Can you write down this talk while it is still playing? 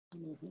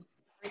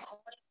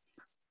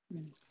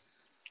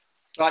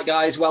Right,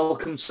 guys,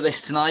 welcome to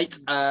this tonight.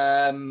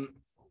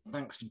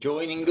 Thanks for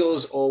joining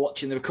us or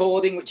watching the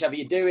recording, whichever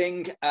you're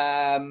doing.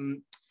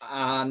 If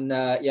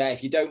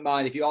you don't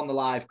mind, if you're on the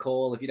live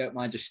call, if you don't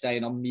mind just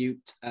staying on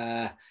mute.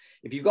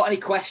 If you've got any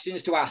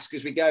questions to ask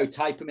as we go,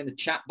 type them in the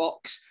chat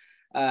box.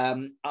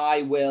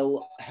 I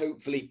will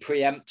hopefully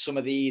preempt some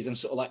of these and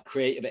sort of like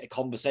create a bit of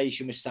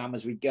conversation with Sam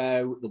as we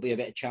go. There'll be a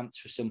bit of chance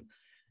for some.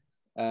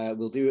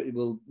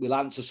 We'll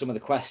answer some of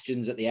the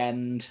questions at the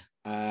end.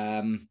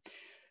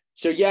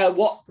 So yeah,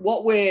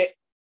 what we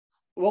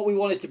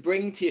wanted to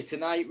bring to you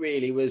tonight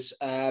really was,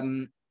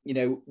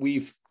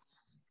 we've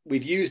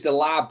used the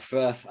lab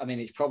for, I mean,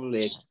 it's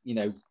probably,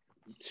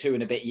 2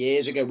 and a bit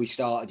years ago we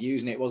started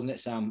using it, wasn't it,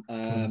 Sam?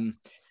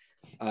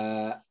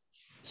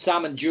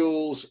 Sam and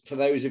Jules, for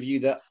those of you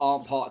that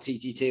aren't part of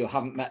TTT or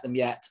haven't met them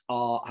yet,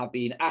 have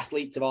been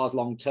athletes of ours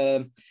long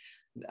term.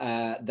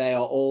 They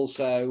are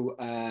also,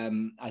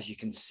 as you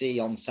can see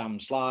on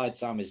Sam's slide,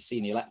 Sam is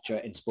senior lecturer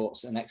in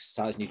sports and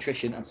exercise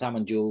nutrition, and Sam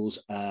and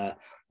Jules are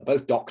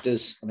both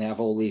doctors, and they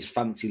have all these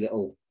fancy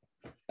little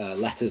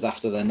letters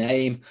after their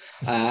name,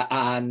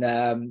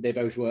 and they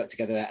both work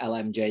together at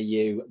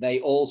LMJU. They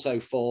also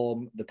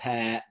form the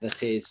pair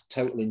that is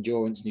Total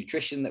Endurance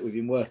Nutrition that we've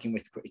been working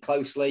with pretty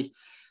closely.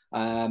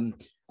 And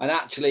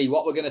actually,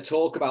 what we're going to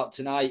talk about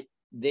tonight,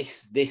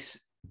 this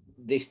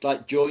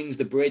like joins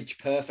the bridge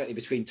perfectly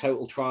between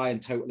Total Tri and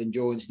Total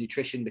Endurance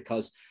Nutrition,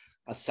 because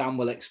as Sam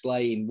will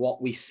explain,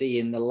 what we see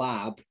in the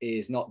lab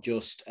is not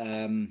just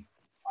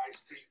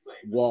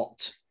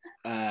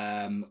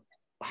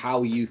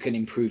how you can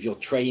improve your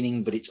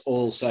training, but it's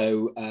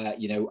also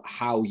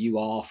how you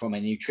are from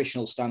a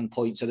nutritional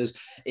standpoint. So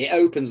it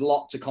opens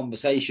lots of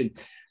conversation.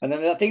 And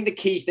then I think the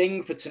key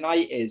thing for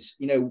tonight is,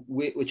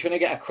 we're trying to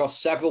get across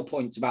several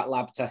points about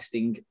lab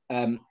testing.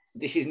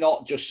 This is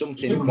not just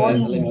something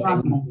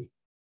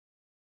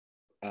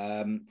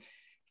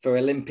for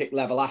Olympic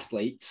level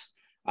athletes.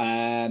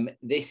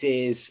 This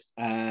is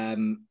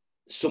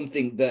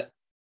something that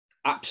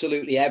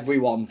absolutely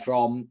everyone,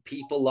 from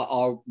people that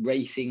are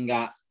racing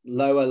at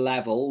lower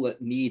level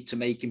that need to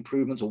make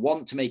improvements or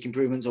want to make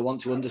improvements or want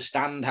to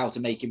understand how to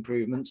make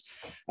improvements,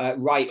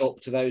 right up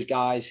to those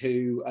guys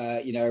who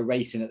are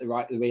racing at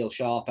the real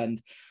sharp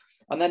end.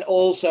 And then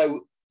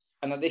also,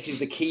 and this is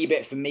the key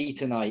bit for me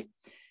tonight,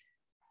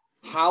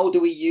 how do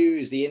we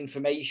use the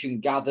information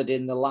gathered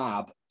in the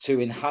lab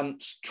to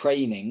enhance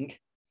training?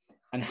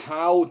 And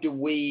how do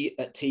we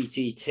at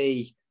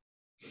TTT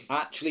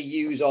actually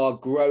use our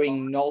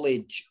growing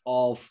knowledge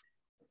of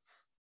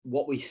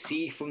what we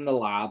see from the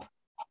lab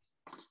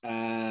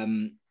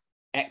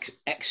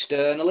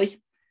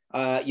externally,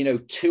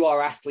 to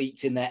our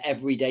athletes in their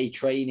everyday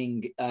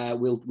training?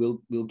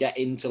 We'll get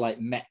into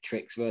like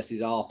metrics versus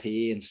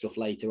RPE and stuff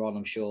later on,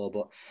 I'm sure.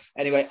 But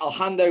anyway, I'll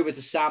hand over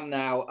to Sam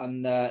now,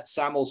 and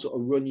Sam will sort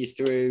of run you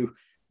through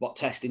what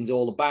testing's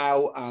all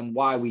about and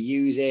why we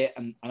use it,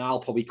 and I'll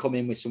probably come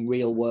in with some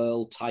real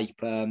world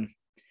type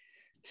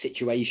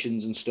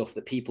situations and stuff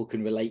that people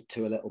can relate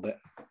to a little bit.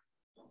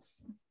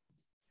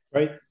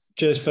 Great.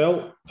 Cheers,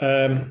 Phil.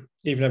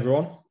 Evening,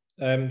 everyone.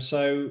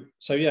 So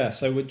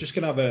we're just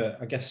going to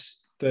have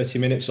 30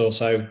 minutes or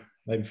so,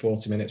 maybe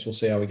 40 minutes, we'll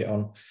see how we get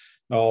on,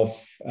 of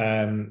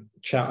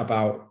chat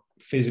about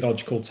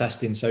physiological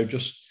testing. So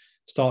just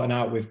starting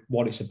out with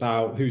what it's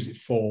about, who's it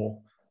for,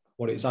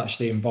 what it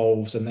actually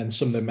involves, and then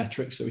some of the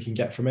metrics that we can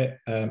get from it,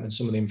 and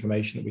some of the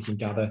information that we can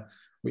gather,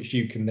 which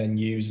you can then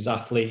use as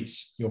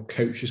athletes, your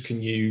coaches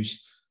can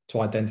use to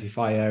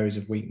identify areas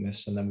of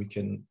weakness, and then we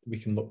can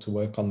look to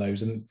work on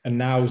those. And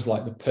now is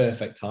like the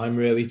perfect time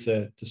really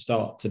to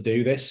start to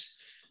do this.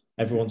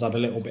 Everyone's had a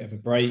little bit of a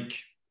break,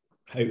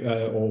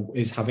 or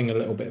is having a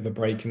little bit of a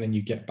break, and then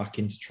you get back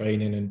into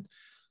training, and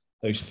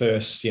those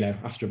first,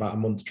 after about a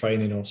month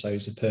training or so,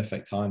 is the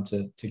perfect time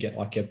to get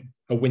like a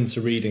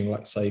winter reading,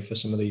 let's say, for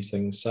some of these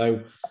things.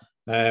 So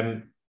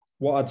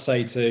what I'd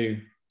say to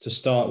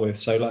start with,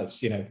 so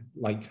let's,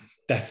 like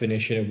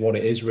definition of what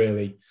it is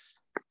really.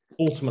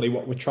 Ultimately,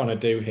 what we're trying to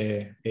do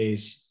here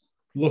is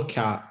look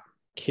at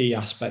key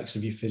aspects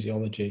of your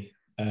physiology,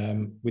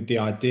 with the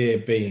idea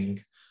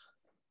being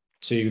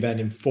to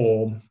then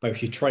inform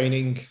both your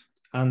training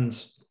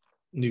and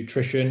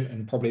nutrition,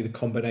 and probably the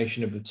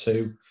combination of the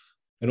two.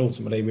 And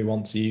ultimately, we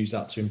want to use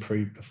that to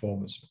improve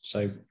performance.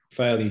 So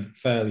fairly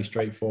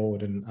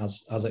straightforward, and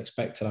as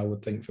expected, I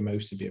would think, for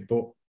most of you.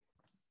 But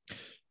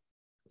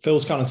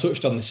Phil's kind of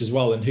touched on this as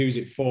well, and who's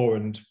it for.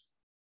 And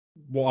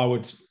what I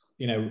would,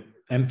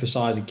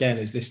 emphasize again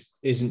is this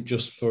isn't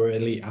just for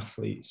elite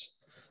athletes.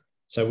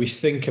 So we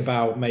think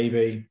about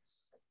maybe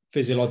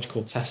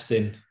physiological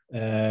testing.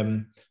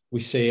 We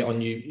see it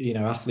on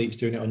athletes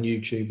doing it on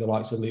YouTube, the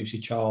likes of Lucy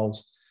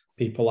Charles,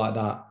 people like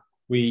that.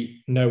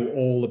 We know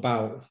all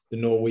about the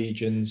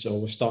Norwegians, or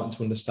we're starting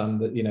to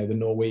understand that, the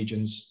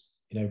Norwegians,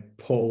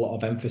 put a lot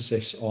of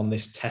emphasis on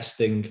this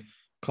testing,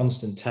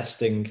 constant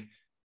testing,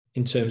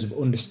 in terms of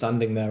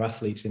understanding their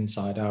athletes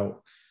inside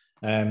out.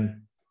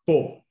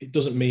 But it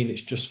doesn't mean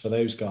it's just for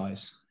those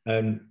guys.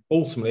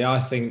 Ultimately, I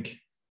think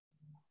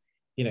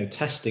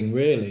testing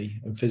really,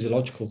 and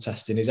physiological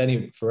testing is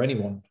for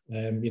anyone.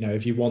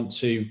 If you want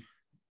to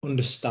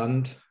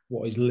understand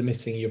what is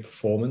limiting your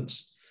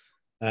performance,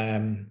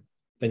 then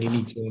you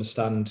need to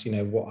understand,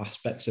 what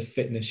aspects of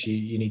fitness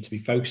you need to be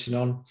focusing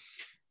on.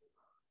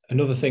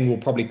 Another thing we'll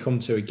probably come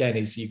to again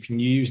is you can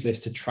use this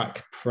to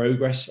track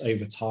progress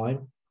over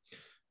time.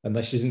 And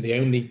this isn't the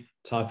only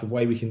type of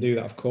way we can do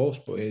that, of course,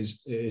 but it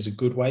is a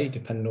good way,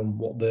 depending on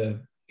what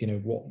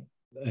what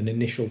an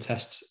initial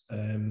test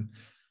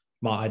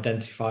might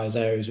identify as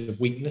areas of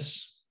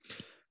weakness.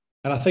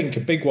 And I think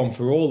a big one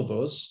for all of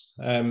us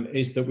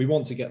is that we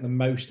want to get the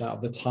most out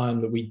of the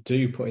time that we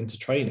do put into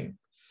training.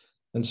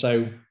 And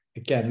so,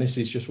 again, this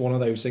is just one of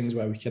those things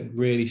where we can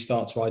really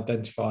start to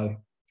identify,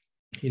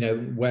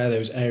 where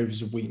those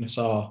areas of weakness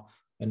are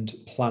and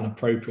plan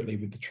appropriately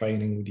with the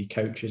training, with your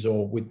coaches,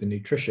 or with the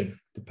nutrition,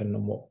 depending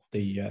on what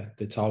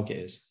the target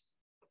is.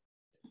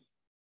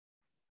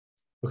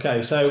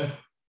 Okay, so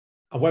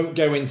I won't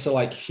go into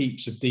like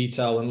heaps of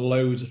detail and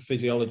loads of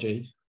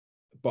physiology,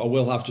 but I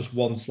will have just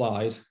one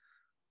slide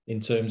in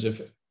terms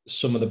of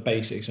some of the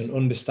basics and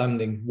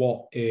understanding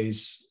what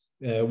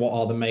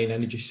are the main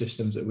energy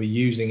systems that we're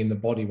using in the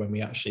body when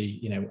we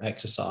actually,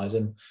 exercise.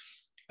 And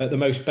at the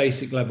most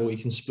basic level, you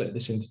can split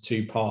this into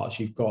two parts.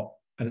 You've got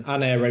an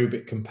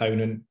anaerobic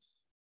component.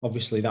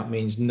 Obviously, that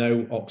means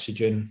no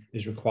oxygen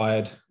is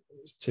required.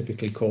 It's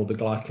typically called the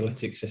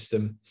glycolytic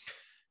system.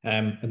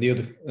 And the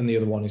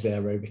other one is the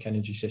aerobic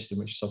energy system,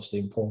 which is obviously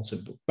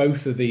important. But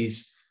both of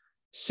these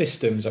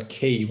systems are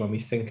key when we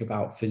think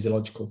about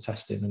physiological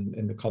testing and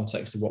in the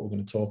context of what we're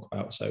going to talk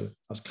about. So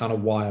that's kind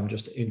of why I'm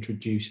just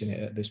introducing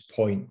it at this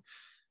point.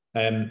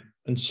 And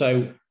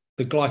so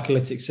the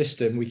glycolytic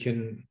system, we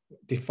can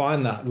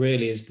define that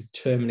really as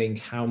determining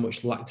how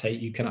much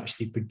lactate you can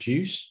actually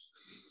produce,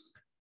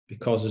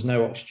 because there's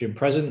no oxygen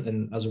present,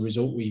 and as a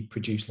result we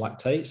produce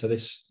lactate. So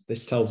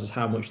this tells us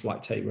how much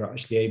lactate we're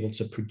actually able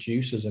to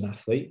produce as an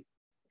athlete,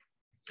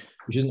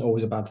 which isn't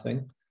always a bad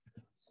thing.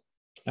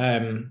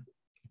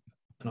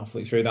 And I'll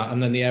flick through that.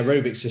 And then the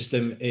aerobic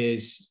system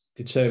is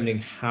determining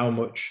how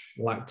much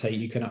lactate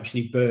you can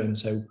actually burn.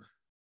 So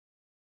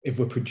if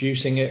we're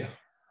producing it,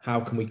 how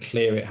can we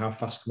clear it? How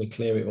fast can we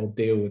clear it or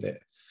deal with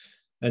it?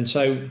 And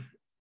so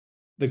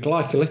the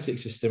glycolytic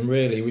system,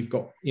 really, we've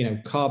got,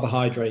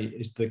 carbohydrate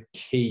is the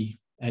key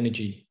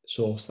energy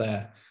source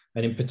there.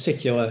 And in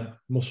particular,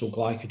 muscle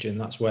glycogen,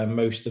 that's where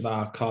most of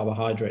our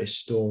carbohydrate is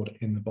stored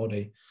in the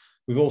body.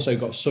 We've also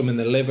got some in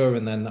the liver,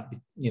 and then that,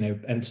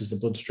 enters the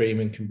bloodstream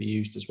and can be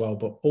used as well.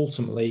 But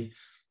ultimately,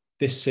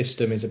 this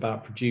system is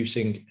about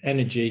producing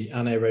energy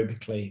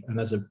anaerobically. And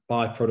as a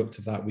byproduct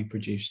of that, we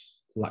produce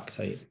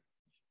lactate.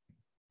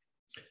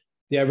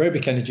 The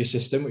aerobic energy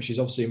system, which is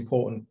obviously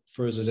important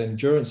for us as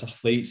endurance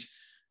athletes,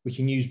 we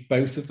can use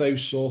both of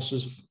those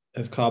sources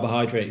of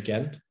carbohydrate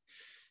again.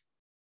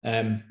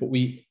 But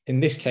in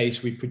this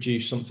case, we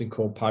produce something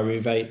called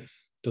pyruvate.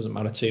 Doesn't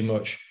matter too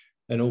much.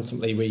 And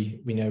ultimately,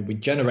 we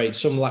generate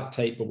some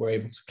lactate, but we're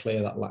able to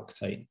clear that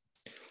lactate.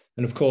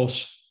 And of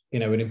course,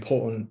 an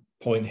important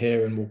point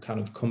here, and we'll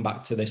kind of come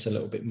back to this a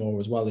little bit more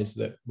as well, is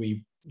that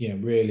we,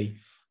 really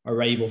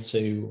are able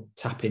to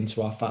tap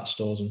into our fat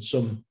stores, and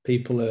some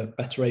people are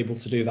better able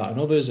to do that than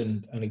others.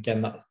 And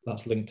again,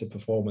 that's linked to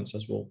performance,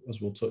 as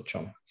we'll touch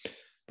on.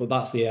 But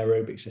that's the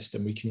aerobic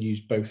system. We can use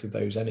both of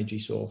those energy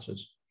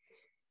sources.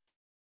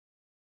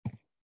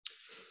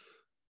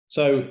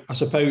 So I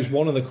suppose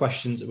one of the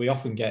questions that we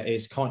often get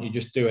is, can't you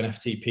just do an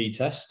FTP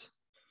test?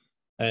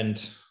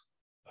 And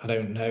I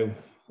don't know,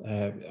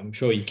 I'm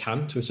sure you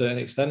can to a certain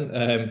extent.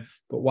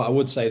 But what I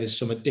would say, there's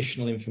some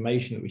additional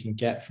information that we can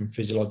get from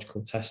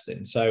physiological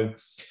testing. So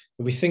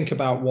if we think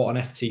about what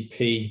an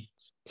FTP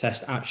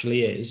test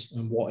actually is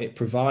and what it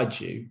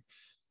provides you,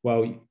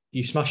 well,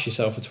 you smash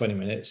yourself for 20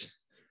 minutes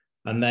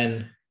and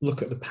then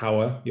look at the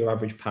power, your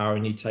average power,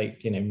 and you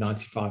take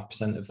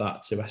 95% of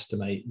that to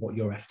estimate what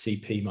your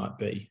FTP might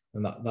be.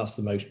 And that's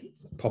the most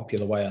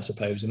popular way, I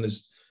suppose. And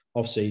there's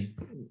obviously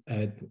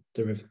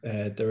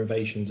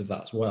derivations of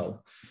that as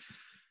well.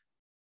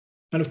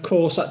 And of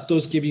course, that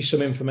does give you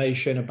some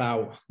information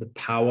about the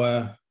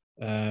power,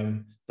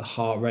 the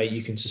heart rate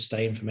you can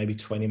sustain for maybe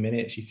 20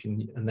 minutes.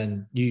 And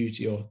then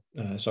use your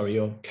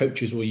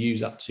coaches will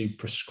use that to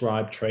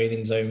prescribe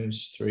training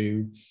zones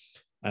through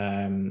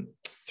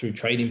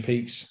training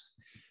peaks.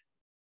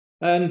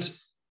 And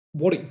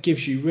what it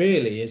gives you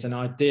really is an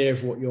idea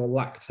of what your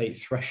lactate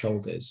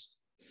threshold is.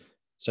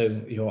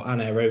 So your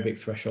anaerobic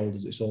threshold,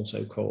 as it's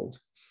also called.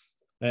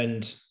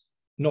 And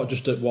not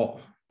just at what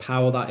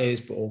power that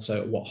is, but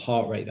also at what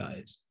heart rate that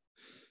is.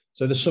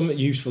 So there's some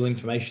useful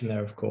information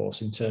there, of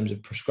course, in terms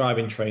of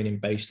prescribing training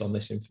based on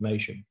this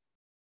information.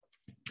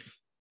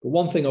 But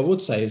one thing I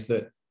would say is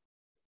that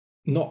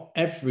not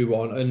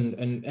everyone,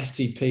 and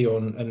FTP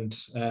and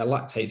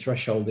lactate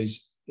threshold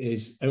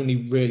is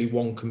only really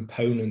one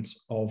component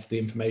of the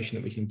information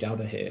that we can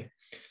gather here.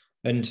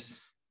 And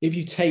if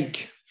you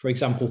take, for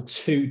example,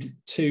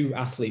 two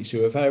athletes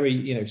who are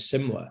very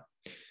similar,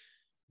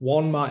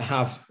 one might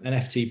have an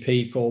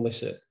FTP, call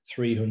this at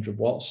 300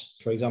 watts,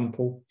 for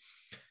example,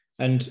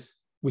 and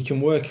we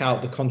can work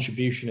out the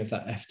contribution of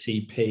that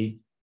FTP,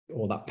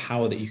 or that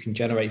power that you can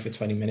generate for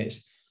 20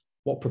 minutes,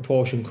 what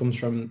proportion comes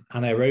from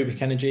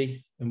anaerobic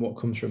energy and what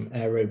comes from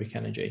aerobic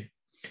energy.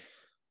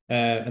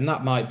 And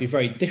that might be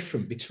very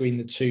different between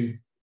the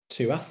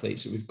two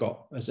athletes that we've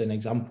got as an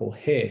example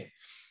here.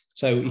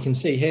 So you can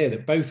see here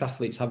that both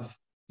athletes have,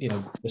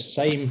 the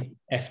same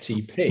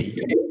FTP,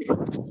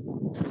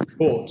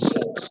 but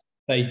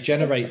they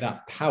generate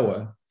that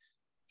power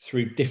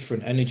through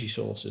different energy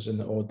sources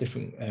or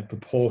different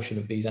proportion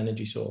of these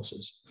energy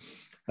sources.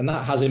 And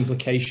that has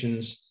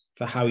implications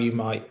for how you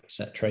might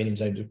set training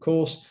zones, of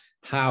course,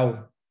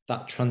 how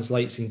that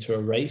translates into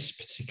a race,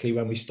 particularly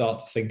when we start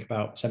to think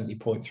about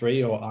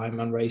 70.3 or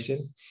Ironman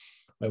racing,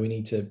 where we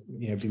need to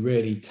be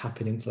really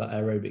tapping into that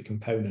aerobic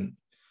component.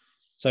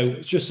 So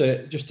it's just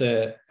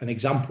an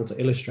example to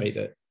illustrate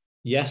that,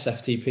 yes,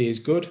 FTP is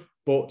good,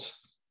 but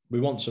we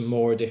want some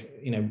more,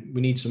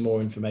 we need some more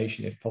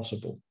information if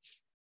possible.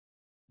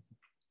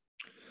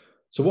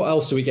 So what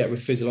else do we get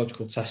with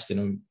physiological testing?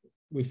 And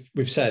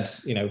we've said,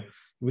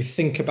 we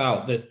think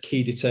about the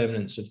key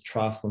determinants of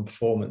triathlon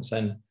performance.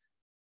 And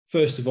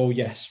first of all,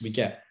 yes, we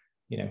get,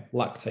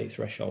 lactate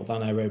threshold,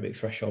 anaerobic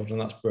threshold, and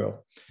that's brilliant.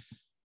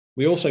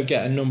 We also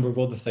get a number of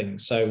other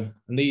things. So,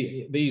 and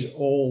these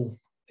all,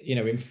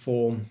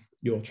 inform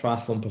your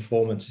triathlon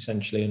performance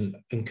essentially,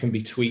 and can be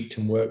tweaked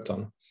and worked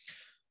on.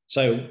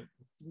 So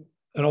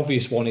an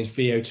obvious one is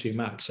VO2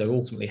 max. So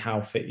ultimately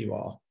how fit you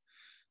are.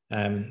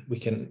 We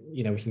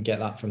can get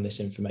that from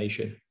this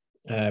information.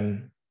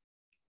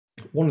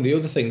 One of the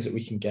other things that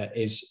we can get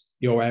is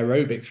your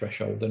aerobic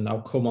threshold, and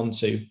I'll come on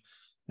to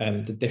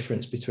the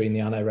difference between the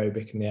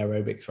anaerobic and the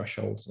aerobic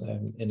threshold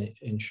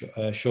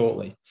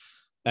shortly.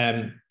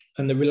 And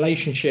the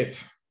relationship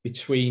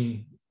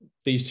between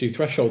these two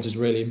thresholds is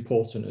really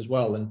important as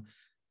well, and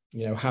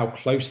how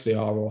close they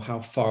are or how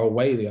far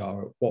away they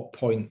are, at what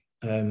point,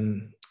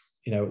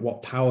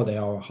 what power they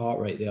are or heart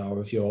rate they are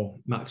of your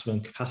maximum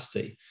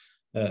capacity.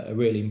 Are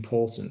really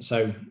important.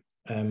 So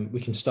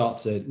we can start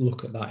to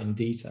look at that in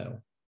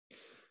detail.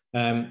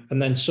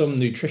 And then some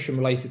nutrition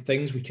related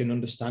things, we can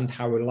understand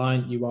how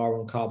reliant you are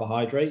on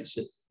carbohydrates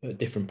at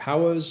different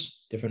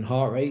powers, different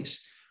heart rates.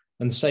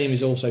 And the same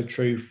is also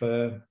true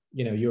for,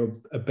 your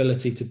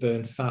ability to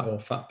burn fat or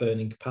fat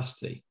burning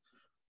capacity.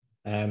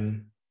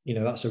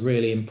 That's a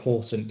really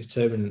important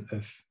determinant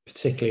of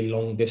particularly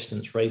long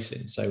distance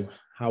racing. So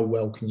how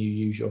well can you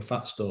use your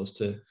fat stores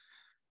to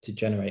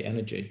generate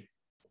energy?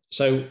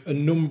 So a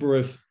number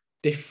of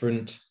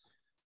different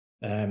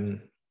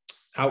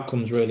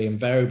outcomes really, and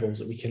variables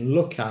that we can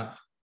look at.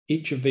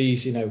 Each of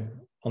these,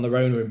 on their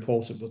own are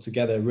important, but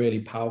together really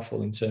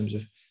powerful in terms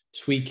of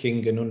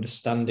tweaking and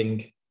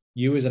understanding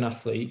you as an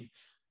athlete,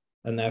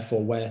 and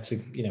therefore where to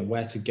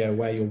go,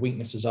 where your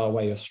weaknesses are,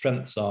 where your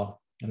strengths are,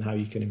 and how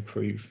you can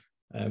improve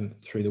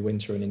through the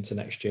winter and into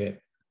next year.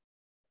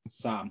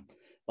 Sam,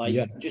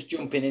 just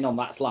jumping in on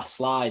that last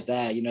slide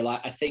there,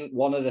 I think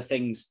one of the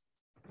things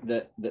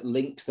that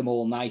links them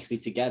all nicely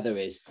together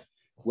is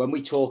when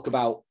we talk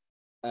about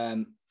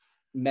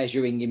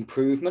measuring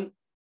improvement,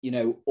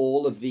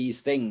 all of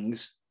these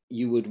things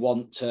you would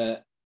want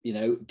to,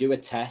 do a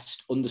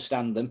test,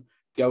 understand them,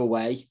 go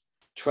away,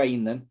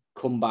 train them,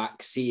 come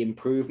back, see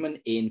improvement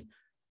in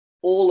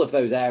all of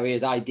those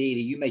areas.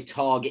 Ideally, you may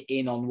target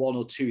in on one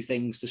or two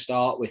things to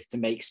start with to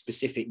make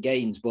specific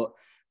gains, but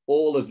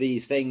all of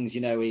these things,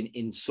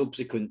 in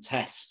subsequent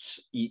tests,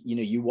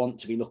 you want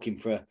to be looking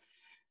for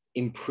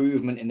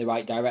improvement in the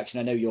right direction.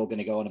 I know you're going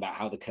to go on about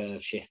how the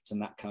curve shifts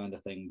and that kind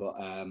of thing, but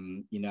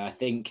I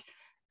think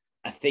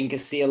I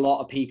see a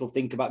lot of people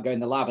think about going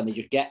to the lab and they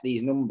just get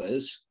these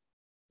numbers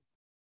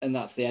and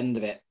that's the end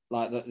of it.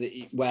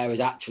 Whereas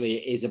actually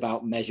it is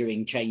about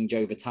measuring change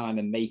over time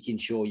and making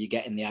sure you're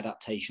getting the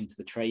adaptation to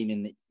the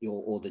training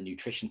or the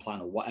nutrition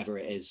plan or whatever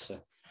it is. So.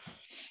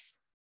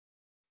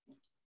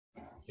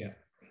 Yeah,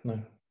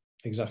 no,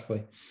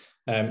 exactly.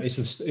 It's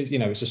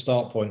a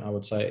start point, I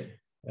would say,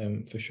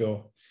 for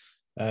sure.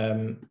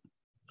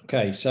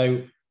 Okay,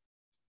 so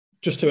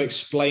just to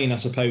explain, I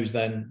suppose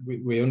then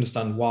we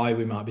understand why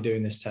we might be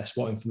doing this test,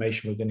 what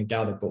information we're going to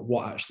gather, but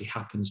what actually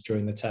happens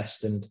during the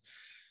test. And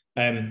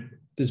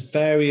there's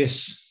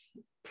various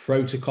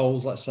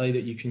protocols, let's say,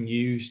 that you can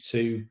use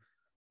to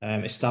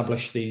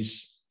establish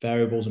these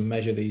variables and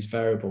measure these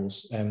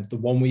variables. The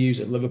one we use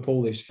at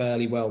Liverpool is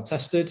fairly well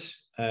tested.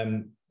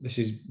 This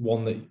is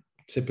one that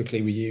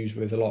typically we use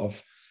with a lot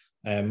of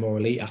more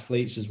elite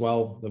athletes as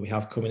well that we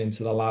have coming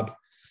into the lab.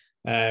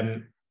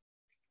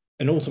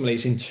 And ultimately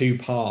it's in two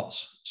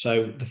parts.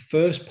 So the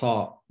first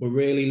part, we're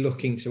really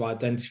looking to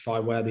identify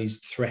where these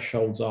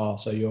thresholds are.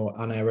 So your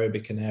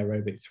anaerobic and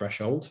aerobic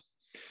threshold.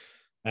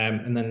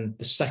 And then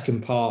the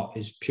second part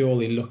is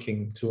purely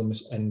looking to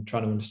and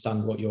trying to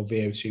understand what your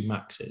VO2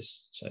 max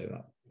is.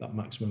 So that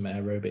maximum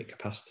aerobic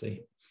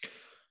capacity.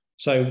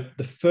 So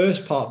the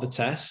first part of the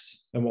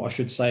test, and what I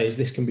should say is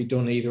this can be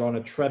done either on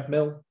a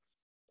treadmill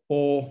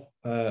or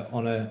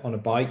on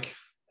a bike,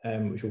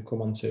 which we'll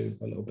come on to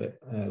a little bit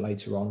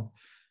later on.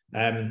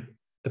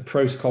 The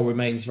protocol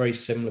remains very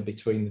similar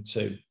between the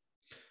two.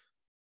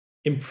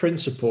 in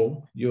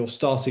principle, you're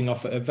starting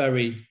off at a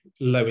very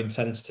low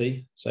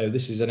intensity. So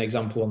this is an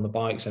example on the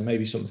bike. So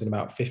maybe something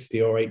about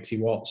 50 or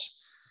 80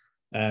 watts,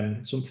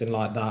 something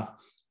like that.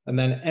 And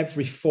then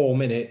every 4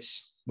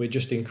 minutes, we're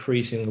just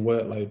increasing the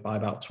workload by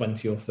about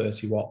 20 or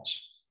 30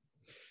 watts.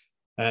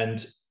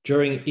 And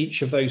during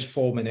each of those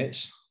 4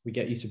 minutes, we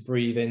get you to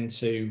breathe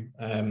into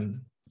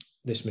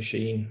this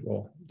machine,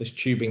 or this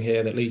tubing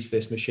here that leads to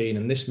this machine.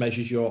 And this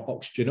measures your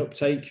oxygen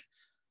uptake,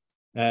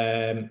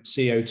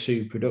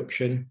 CO2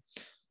 production.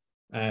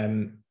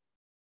 And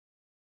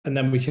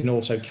then we can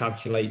also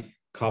calculate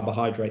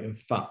carbohydrate and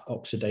fat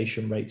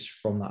oxidation rates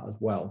from that as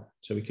well.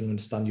 So we can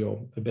understand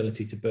your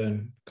ability to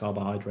burn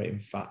carbohydrate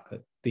and fat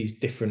at these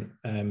different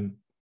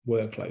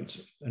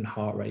workloads and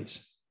heart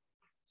rates.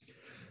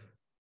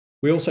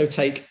 We also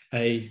take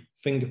a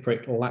finger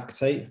prick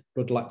lactate,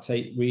 blood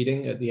lactate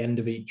reading at the end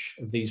of each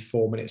of these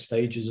 4-minute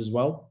stages as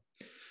well.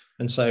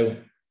 And so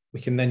we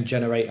can then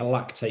generate a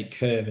lactate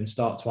curve and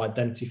start to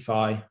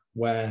identify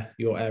where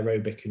your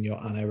aerobic and your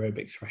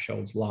anaerobic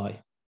thresholds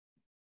lie.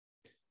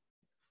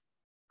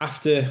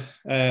 After,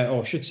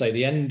 or I should say,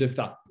 the end of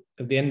that,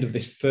 at the end of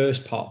this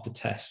first part of the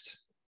test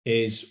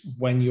is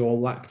when your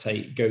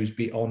lactate goes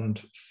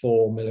beyond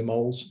 4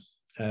 millimoles.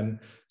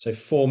 So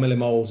 4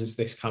 millimoles is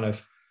this kind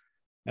of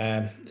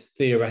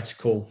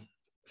theoretical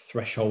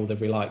threshold,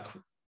 if we like.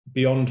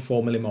 Beyond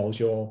 4 millimoles,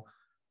 your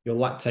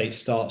lactate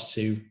starts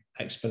to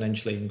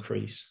exponentially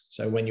increase.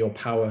 So when your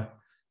power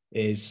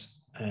is,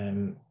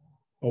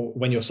 or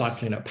when you're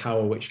cycling at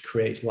power which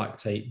creates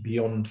lactate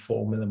beyond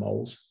 4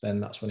 millimoles, then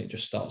that's when it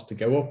just starts to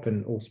go up,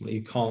 and ultimately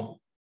you can't,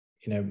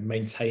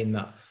 maintain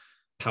that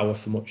power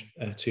for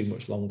too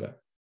much longer.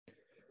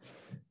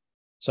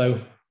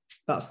 So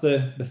that's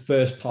the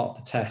first part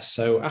of the test.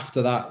 So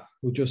after that,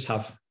 we'll just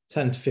have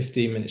 10 to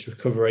 15 minutes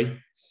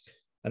recovery,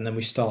 and then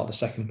we start the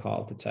second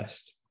part of the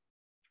test.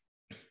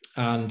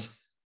 And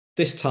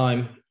this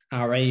time,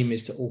 our aim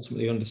is to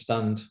ultimately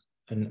understand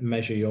and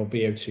measure your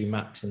VO2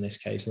 max in this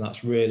case. And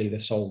that's really the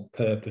sole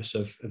purpose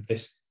of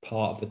this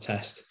part of the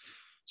test.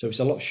 So it's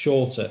a lot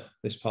shorter,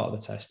 this part of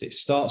the test. It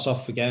starts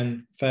off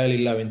again, fairly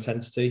low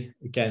intensity.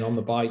 Again, on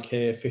the bike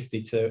here,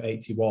 50 to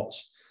 80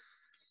 watts.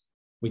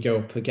 We go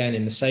up again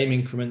in the same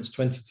increments,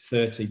 20 to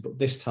 30, but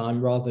this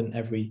time, rather than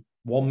every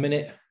 1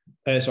 minute,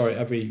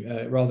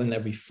 rather than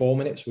every 4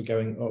 minutes, we're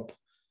going up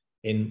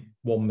in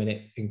 1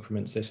 minute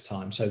increments this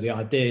time. So the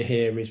idea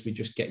here is we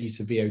just get you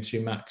to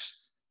VO2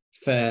 max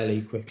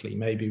fairly quickly,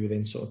 maybe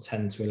within sort of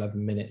 10 to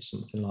 11 minutes,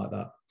 something like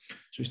that.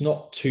 So it's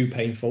not too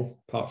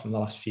painful, apart from the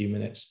last few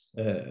minutes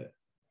where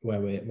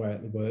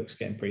the work's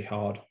getting pretty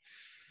hard.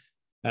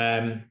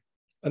 And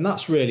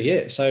that's really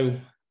it. So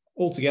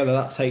altogether,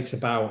 that takes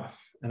about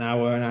an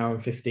hour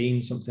and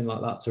 15, something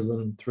like that, to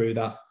run through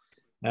that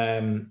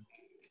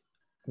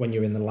when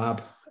you're in the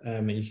lab.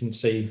 And you can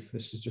see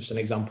this is just an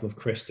example of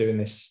Chris doing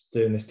this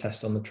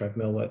test on the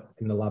treadmill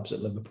in the labs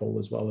at Liverpool,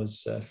 as well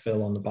as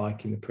Phil on the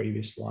bike in the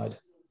previous slide.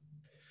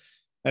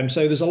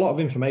 So there's a lot of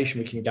information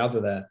we can gather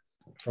there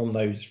from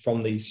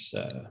these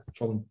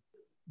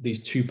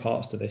two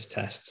parts to this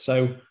test.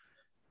 So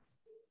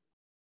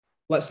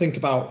let's think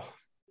about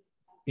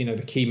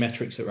the key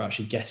metrics that we're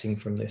actually getting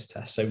from this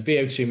test. So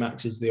VO2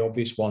 max is the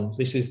obvious one.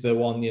 This is the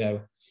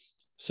one,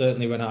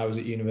 certainly when I was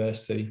at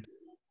university,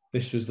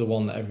 this was the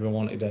one that everyone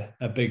wanted,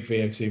 a big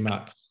VO2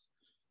 max,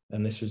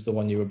 and this was the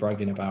one you were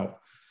bragging about.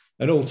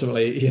 And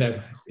ultimately,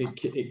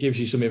 it gives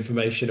you some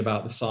information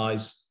about the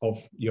size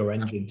of your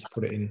engine, to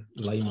put it in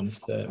layman's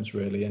terms,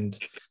 really. And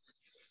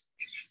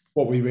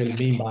what we really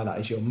mean by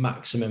that is your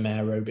maximum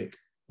aerobic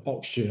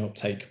oxygen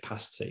uptake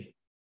capacity.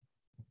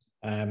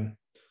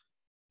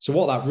 So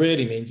what that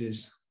really means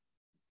is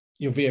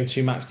your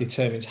VO2 max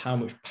determines how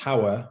much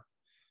power,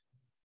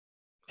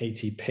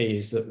 ATP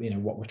is that,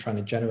 what we're trying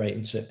to generate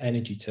into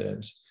energy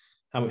terms,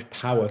 how much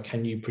power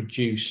can you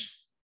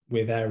produce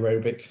with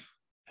aerobic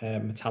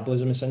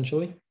metabolism,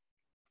 essentially.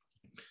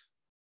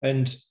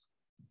 And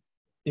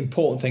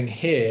important thing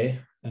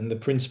here, and the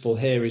principle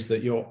here, is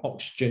that your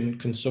oxygen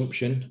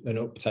consumption and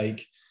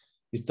uptake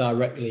is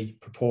directly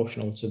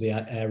proportional to the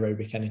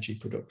aerobic energy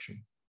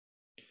production.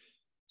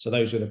 So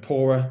those with a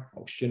poorer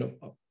oxygen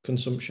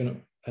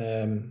consumption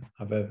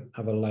have a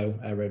low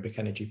aerobic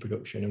energy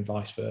production, and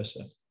vice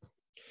versa.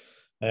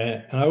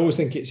 And I always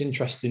think it's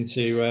interesting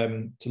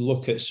to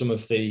look at some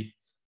of the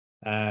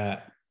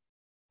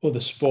other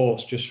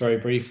sports just very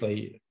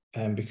briefly,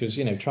 because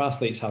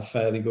triathletes have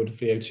fairly good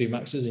VO2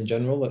 maxes in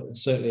general,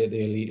 certainly at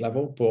the elite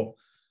level, but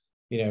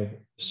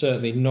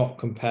certainly not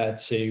compared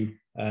to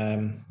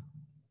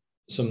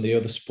some of the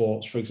other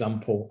sports. For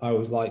example, I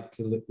always like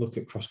to look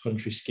at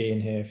cross-country skiing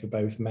here for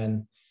both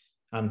men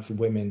and for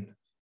women.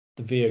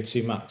 The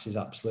VO2 max is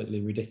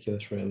absolutely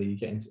ridiculous, really. You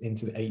get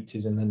into the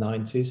 80s and the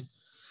 90s.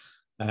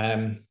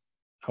 I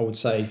would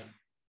say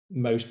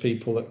most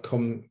people that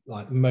come,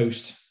 like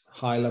most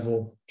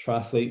high-level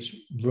triathletes,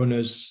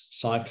 runners,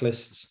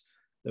 cyclists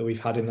that we've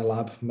had in the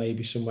lab,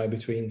 maybe somewhere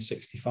between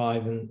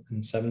 65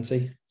 and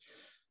 70.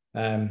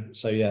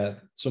 So yeah,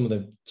 some of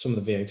the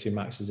VO2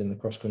 maxes in the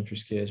cross-country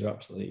skiers are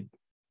absolutely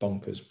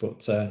bonkers,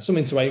 but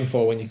something to aim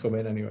for when you come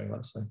in anyway,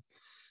 let's say.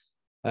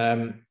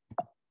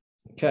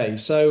 Okay,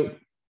 so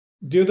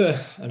the other,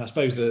 and I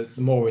suppose the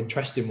more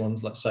interesting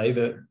ones, let's say,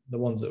 the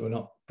ones that we're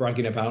not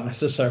bragging about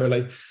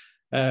necessarily,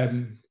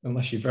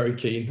 unless you're very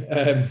keen,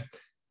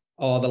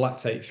 are the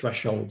lactate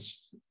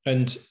thresholds.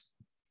 And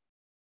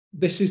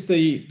this is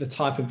the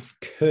type of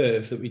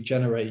curve that we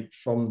generate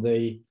from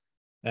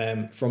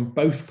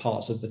both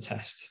parts of the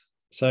test.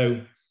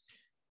 So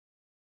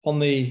on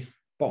the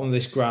bottom of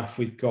this graph,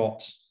 we've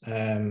got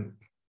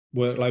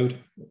workload,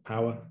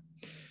 power,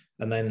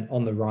 and then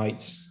on the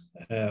right,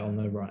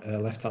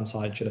 left-hand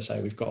side, should I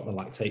say, we've got the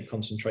lactate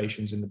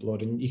concentrations in the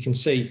blood. And you can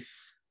see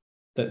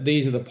that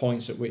these are the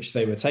points at which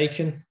they were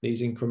taken,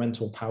 these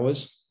incremental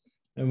powers.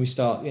 And we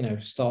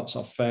starts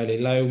off fairly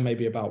low,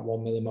 maybe about 1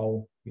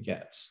 millimole. We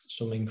get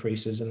some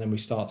increases, and then we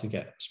start to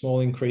get a small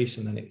increase,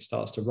 and then it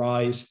starts to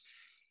rise.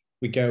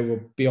 We go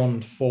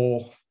beyond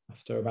 4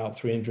 after about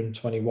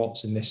 320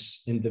 watts in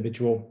this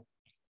individual.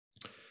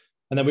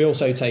 And then we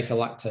also take a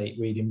lactate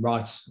reading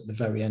right at the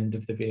very end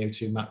of the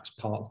VO2 max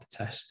part of the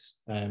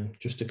test,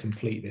 just to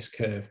complete this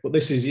curve. But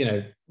this is,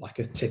 like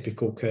a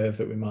typical curve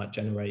that we might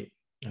generate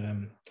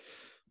in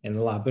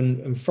the lab.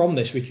 And from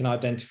this, we can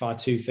identify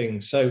two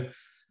things. So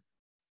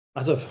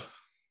as I've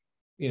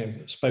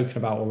spoken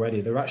about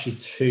already, there are actually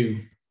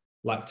two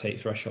lactate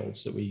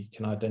thresholds that we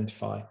can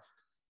identify.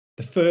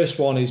 The first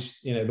one is,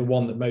 the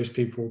one that most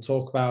people will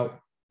talk about,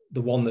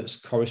 the one that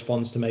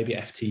corresponds to maybe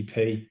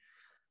FTP,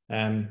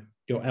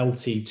 your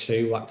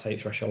LT2, lactate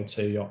threshold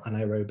 2, your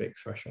anaerobic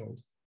threshold.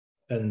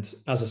 And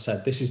as I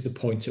said, this is the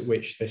point at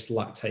which this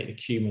lactate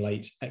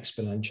accumulates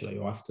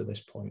exponentially, or after this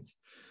point.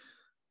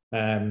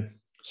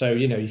 So,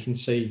 you can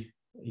see,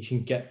 you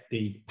can get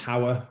the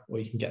power, or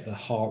you can get the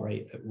heart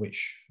rate at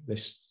which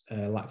this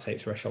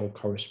lactate threshold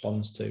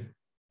corresponds to.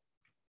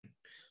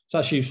 So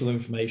that's useful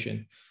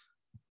information.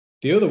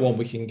 The other one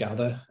we can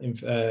gather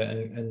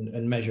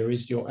and measure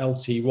is your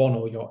LT1,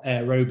 or your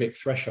aerobic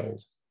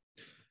threshold.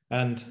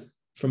 And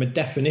from a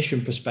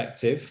definition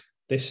perspective,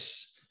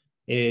 this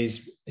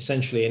is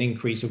essentially an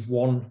increase of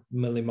 1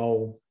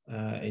 millimole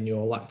in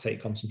your lactate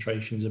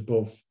concentrations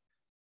above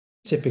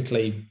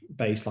typically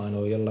baseline,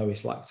 or your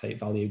lowest lactate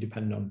value,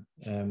 depending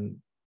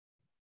on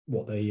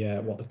what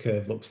the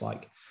curve looks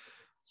like.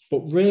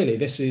 But really,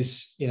 this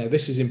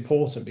is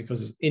important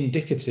because it's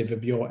indicative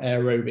of your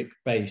aerobic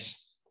base.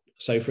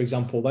 So, for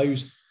example,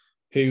 those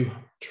who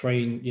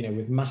train,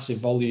 with massive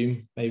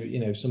volume, maybe,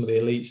 some of the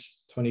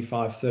elites,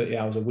 25, 30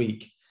 hours a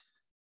week,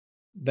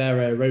 their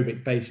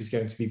aerobic base is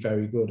going to be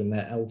very good, and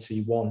their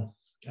LT1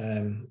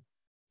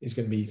 is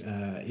going to be,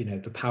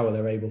 the power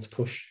they're able to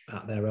push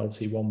at their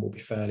LT1 will be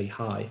fairly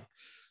high.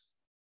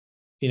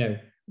 The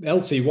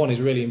LT1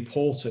 is really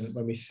important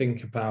when we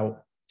think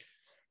about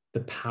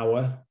the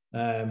power,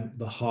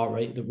 the heart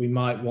rate that we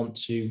might want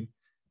to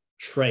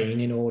train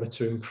in order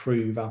to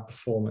improve our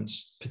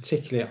performance,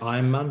 particularly at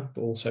Ironman,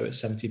 but also at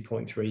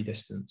 70.3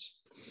 distance,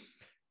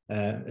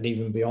 and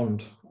even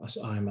beyond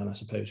Ironman, I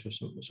suppose, for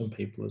some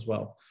people as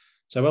well.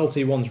 So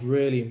LT1 is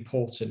really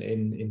important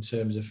in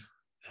terms of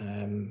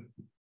that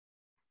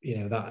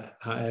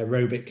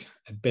aerobic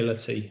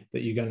ability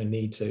that you're going to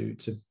need to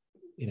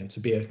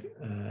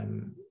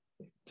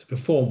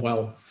perform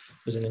well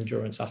as an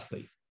endurance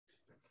athlete.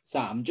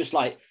 Sam, just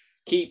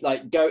keep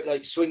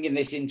swinging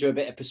this into a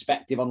bit of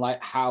perspective on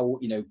how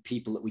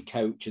people that we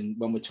coach, and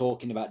when we're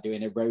talking about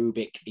doing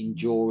aerobic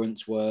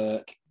endurance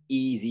work,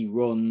 easy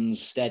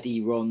runs,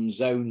 steady runs,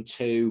 zone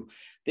 2,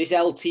 this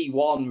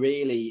LT1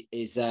 really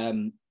is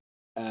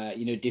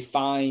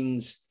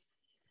defines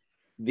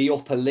the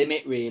upper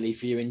limit really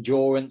for your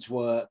endurance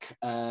work,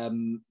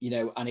 and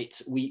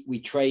it's we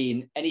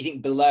train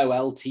anything below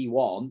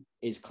LT1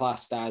 is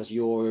classed as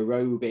your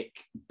aerobic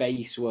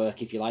base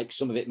work, if you like.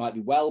 Some of it might be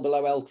well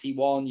below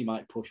LT1, you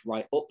might push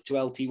right up to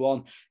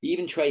LT1, you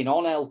even train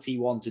on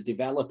LT1 to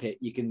develop it,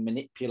 you can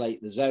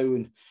manipulate the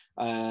zone.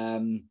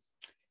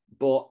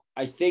 But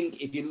I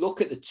think if you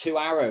look at the two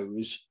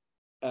arrows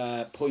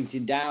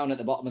pointing down at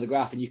the bottom of the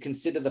graph, and you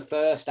consider the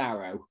first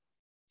arrow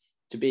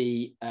to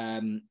be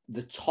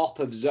the top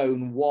of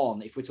zone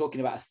 1, if we're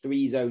talking about a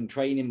 3-zone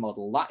training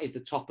model, that is the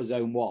top of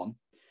zone 1.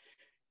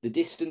 The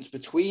distance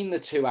between the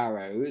two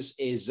arrows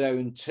is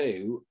zone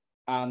 2,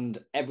 and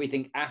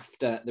everything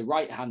after the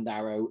right-hand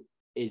arrow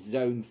is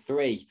zone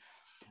 3.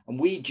 And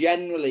we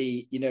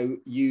generally,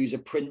 use a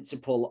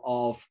principle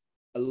of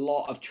a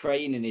lot of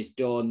training is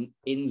done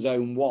in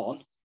zone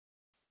 1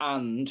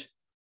 and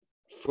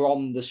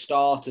from the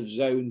start of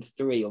zone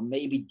 3, or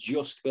maybe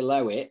just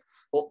below it,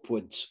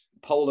 upwards.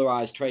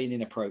 Polarized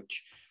training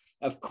approach.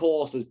 Of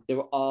course,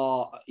 there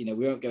are, we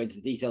won't go into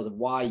the details of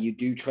why you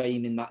do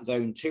train in that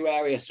zone 2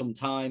 area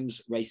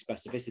sometimes, race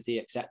specificity,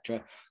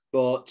 etc.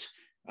 But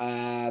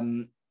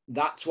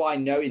that's why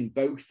knowing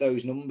both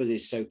those numbers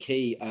is so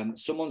key.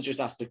 Someone's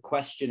just asked a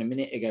question a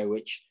minute ago,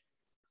 which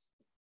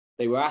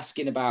they were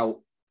asking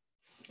about.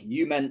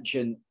 You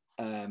mentioned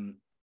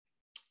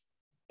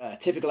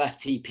typical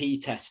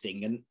FTP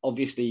testing. And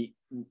obviously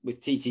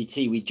with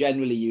TTT, we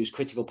generally use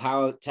critical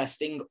power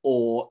testing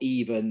or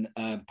even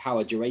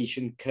power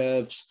duration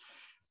curves,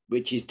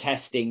 which is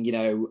testing,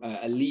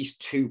 at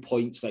least 2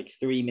 points, like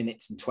 3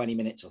 minutes and 20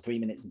 minutes or 3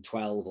 minutes and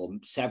 12, or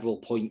several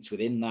points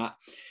within that.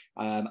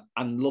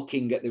 And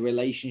looking at the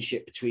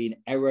relationship between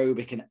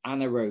aerobic and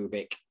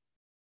anaerobic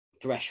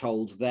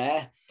thresholds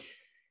there.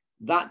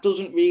 That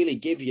doesn't really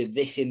give you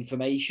this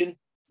information.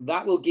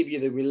 That will give you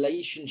the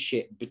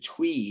relationship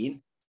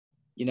between,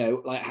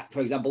 like,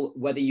 for example,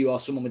 whether you are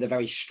someone with a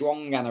very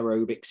strong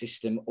anaerobic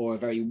system or a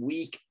very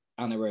weak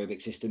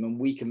anaerobic system, and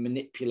we can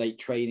manipulate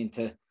training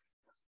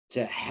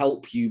to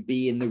help you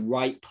be in the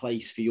right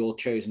place for your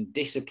chosen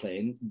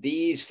discipline.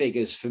 These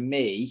figures for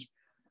me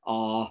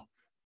are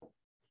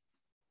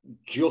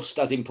just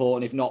as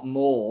important, if not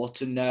more,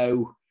 to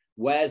know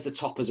where's the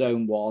top of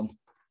zone 1,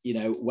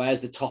 where's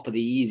the top of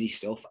the easy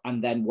stuff,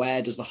 and then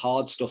where does the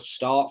hard stuff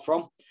start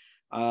from,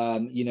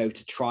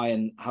 to try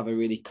and have a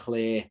really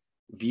clear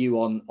view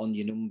on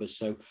your numbers.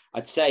 So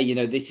I'd say,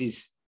 this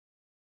is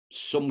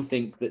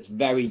something that's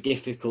very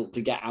difficult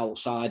to get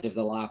outside of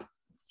the lab.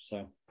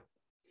 So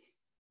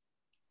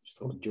just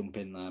thought I'd jump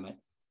in there, mate.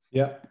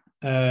 Yeah.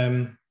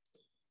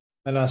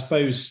 And I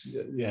suppose,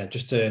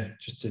 just to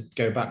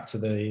go back to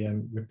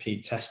the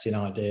repeat testing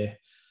idea,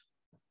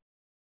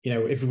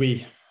 if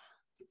we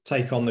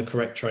take on the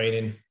correct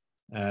training,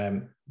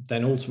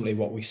 then ultimately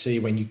what we see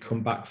when you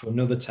come back for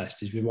another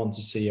test is we want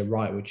to see a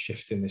rightward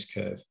shift in this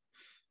curve.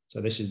 So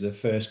this is the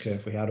first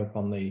curve we had up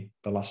on the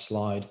last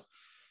slide.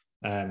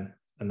 And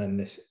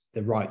then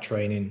the right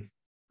training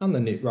and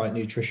the right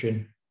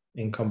nutrition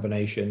in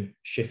combination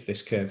shift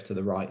this curve to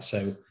the right.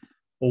 So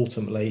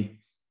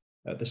ultimately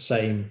at the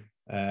same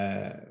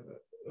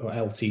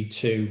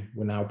LT2,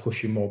 we're now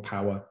pushing more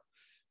power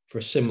for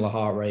a similar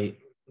heart rate,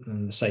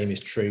 and the same is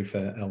true for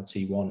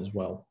LT1 as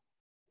well.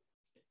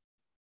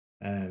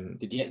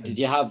 Did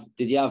you have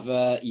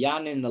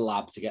Jan in the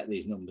lab to get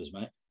these numbers,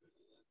 mate?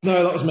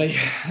 No, that was me.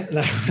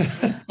 No.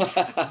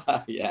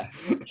 Yeah.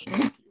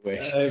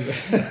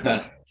 Wish.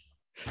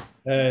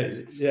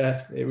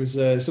 It was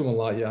someone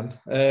like Jan.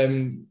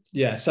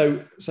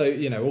 So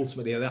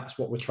ultimately that's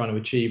what we're trying to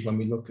achieve when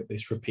we look at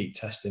this repeat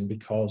testing,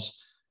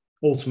 because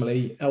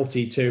ultimately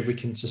LT2, if we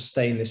can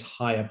sustain this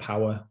higher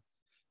power,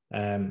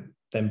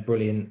 then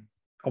brilliant.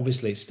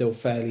 Obviously it's still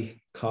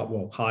fairly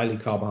highly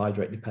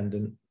carbohydrate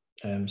dependent,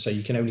 so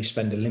you can only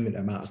spend a limited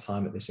amount of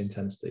time at this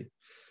intensity.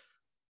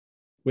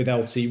 With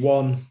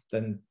LT1,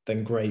 then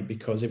great,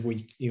 because if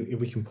we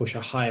can push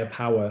a higher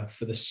power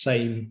for the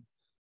same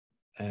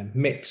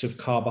mix of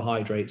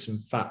carbohydrates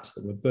and fats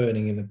that we're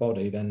burning in the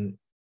body, then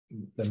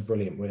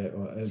brilliant.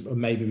 Or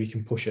maybe we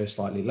can push a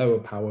slightly lower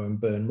power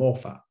and burn more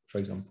fat, for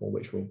example,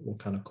 which we'll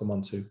kind of come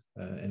on to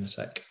in a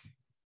sec.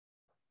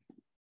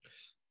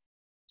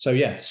 So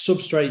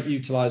substrate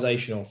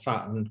utilization, or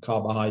fat and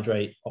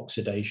carbohydrate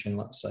oxidation,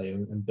 let's say,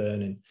 and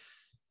burning.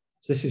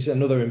 So this is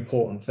another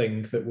important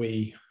thing that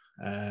we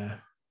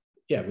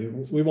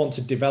want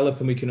to develop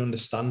and we can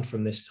understand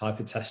from this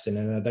type of testing.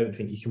 And I don't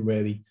think you can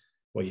really,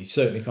 you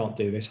certainly can't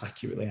do this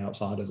accurately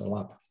outside of the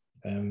lab.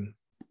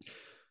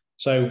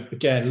 So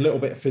again, a little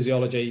bit of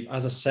physiology.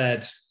 As I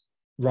said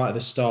right at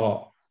the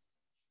start,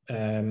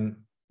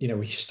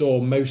 we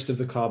store most of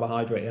the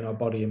carbohydrate in our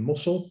body in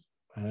muscle,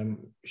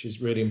 which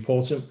is really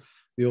important.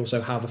 We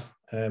also have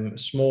a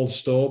small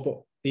store,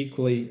 but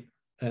equally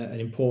an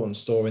important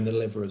store in the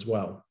liver as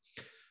well.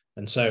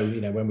 And so,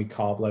 when we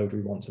carb load,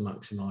 we want to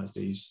maximize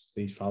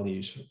these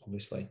values,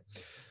 obviously.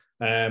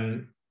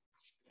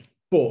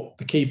 But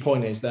the key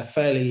point is they're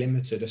fairly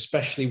limited,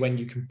 especially when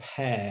you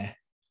compare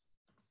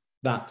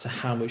that to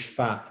how much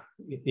fat,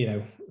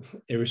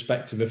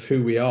 irrespective of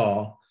who we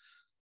are,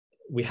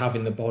 we have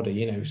in the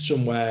body.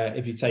 Somewhere,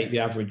 if you take the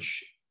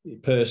average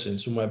person,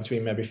 somewhere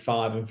between maybe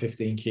 5 and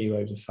 15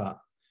 kilos of fat,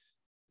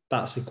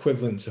 that's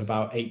equivalent to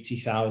about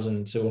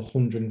 80,000 to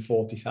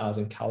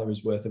 140,000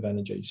 calories worth of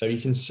energy. So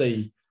you can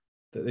see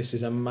that this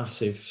is a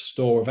massive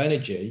store of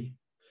energy.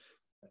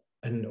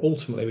 And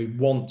ultimately, we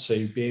want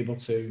to be able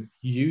to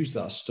use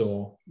that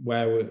store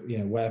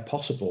where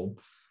possible,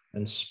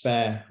 and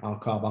spare our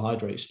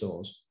carbohydrate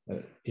stores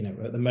at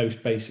the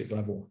most basic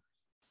level.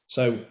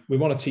 So we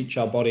want to teach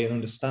our body and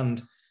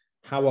understand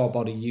how our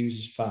body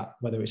uses fat,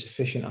 whether it's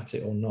efficient at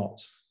it or not.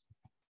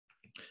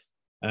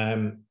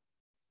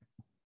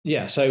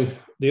 So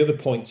the other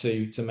point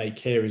to make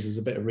here is there's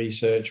a bit of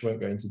research, won't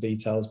go into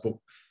details, but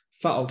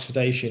fat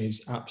oxidation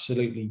is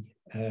absolutely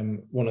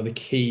one of the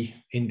key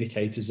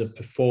indicators of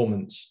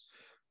performance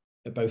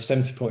at both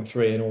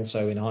 70.3 and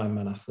also in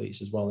Ironman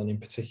athletes as well, and in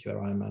particular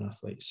Ironman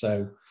athletes.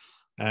 So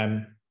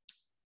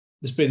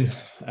there's been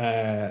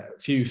a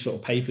few sort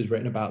of papers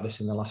written about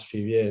this in the last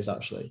few years,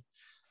 actually,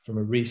 from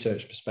a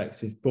research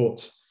perspective.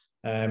 But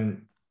I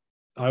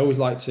always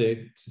like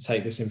to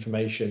take this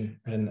information,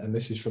 and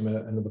this is from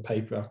another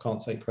paper. I can't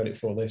take credit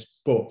for this,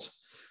 but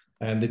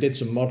they did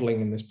some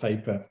modeling in this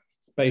paper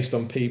based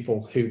on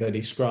people who they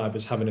describe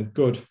as having a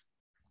good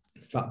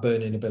fat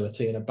burning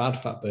ability and a bad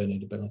fat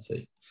burning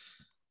ability.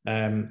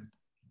 And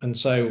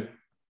so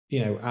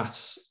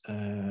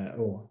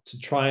or to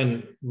try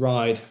and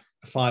ride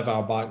a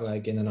 5-hour bike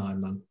leg in an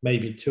Ironman,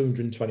 maybe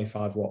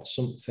 225 watts,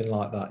 something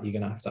like that, you're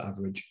going to have to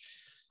average,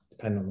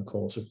 depending on the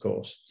course, of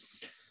course.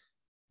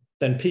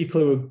 Then people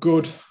who are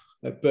good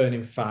at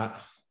burning fat,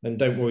 and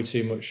don't worry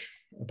too much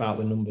about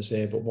the numbers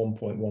here, but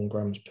 1.1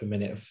 grams per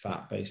minute of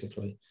fat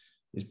basically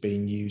is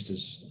being used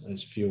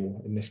as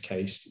fuel in this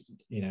case.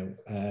 If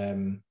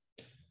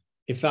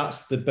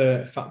that's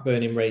the fat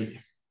burning rate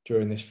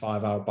during this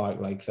 5-hour bike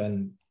leg,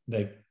 then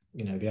the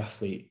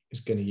athlete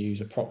is going to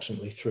use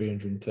approximately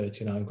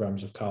 339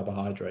 grams of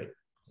carbohydrate.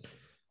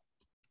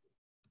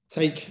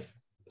 Take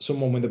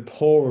someone with a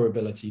poorer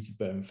ability to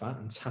burn fat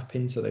and tap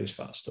into those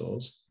fat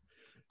stores.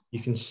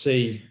 You can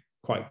see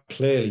quite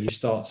clearly you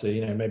start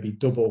to, maybe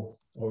double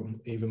or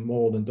even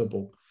more than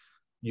double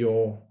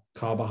your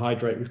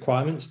carbohydrate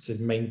requirements to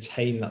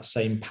maintain that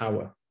same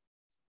power.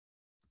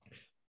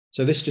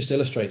 So this just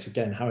illustrates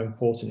again how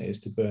important it is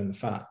to burn the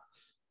fat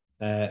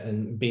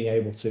and being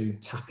able to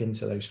tap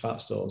into those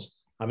fat stores.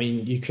 I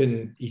mean, you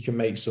can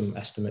make some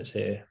estimates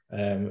here,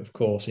 of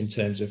course, in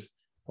terms of,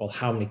 well,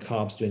 how many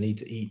carbs do I need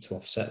to eat to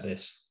offset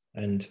this?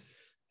 And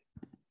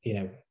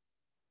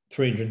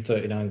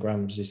 339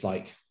 grams is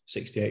like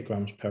 68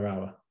 grams per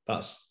hour.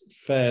 That's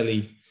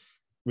fairly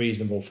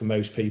reasonable for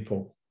most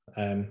people.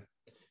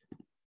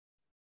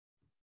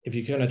 If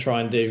you're going to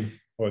try and do,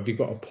 or if you've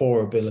got a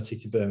poor ability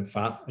to burn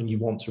fat and you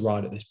want to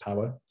ride at this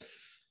power,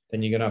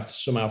 then you're going to have to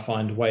somehow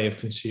find a way of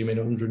consuming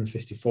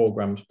 154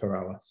 grams per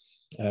hour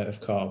of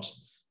carbs.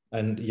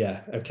 And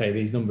yeah, okay,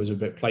 these numbers are a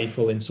bit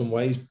playful in some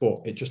ways,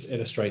 but it just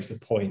illustrates the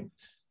point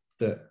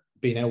that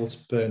being able to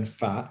burn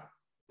fat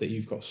that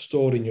you've got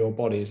stored in your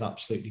body is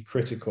absolutely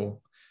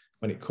critical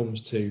when it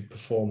comes to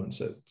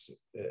performance at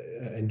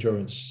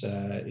endurance,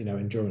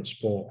 endurance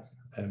sport.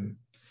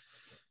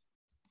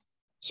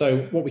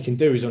 So what we can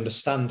do is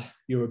understand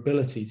your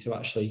ability to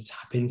actually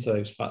tap into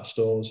those fat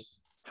stores,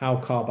 how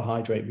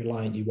carbohydrate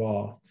reliant you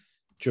are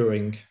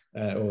during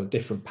or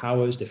different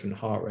powers, different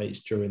heart rates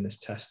during this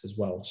test as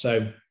well.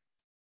 So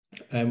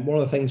one of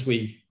the things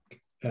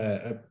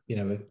a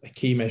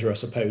key measure, I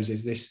suppose,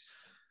 is this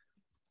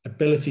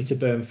ability to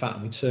burn fat,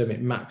 and we term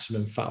it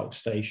maximum fat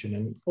oxidation,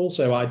 and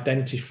also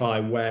identify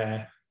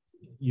where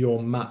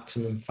your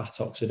maximum fat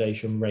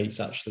oxidation rates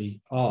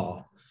actually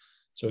are.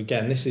 So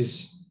again, this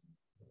is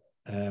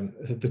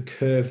the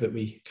curve that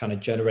we kind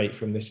of generate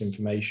from this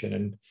information.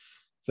 And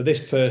for this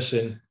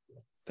person,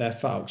 their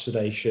fat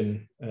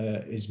oxidation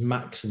is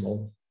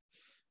maximal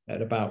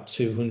at about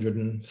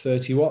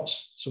 230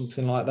 watts,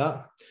 something like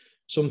that.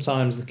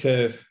 Sometimes the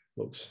curve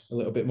looks a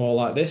little bit more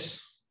like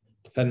this,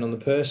 depending on the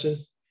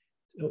person.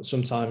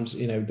 Sometimes,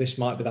 this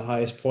might be the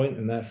highest point,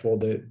 and therefore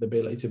the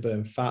ability to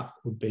burn fat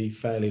would be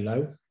fairly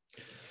low.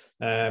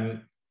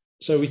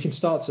 So we can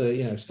start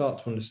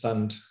to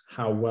understand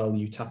how well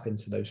you tap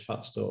into those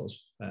fat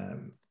stores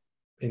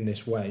in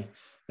this way.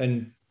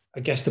 And I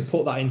guess to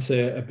put that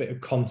into a bit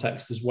of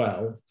context as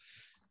well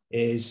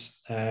is,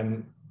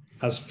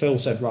 as Phil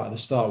said right at the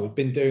start, we've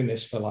been doing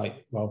this for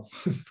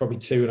probably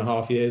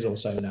 2.5 years or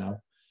so now.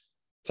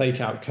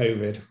 Take out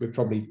COVID, we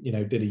probably,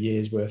 did a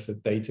year's worth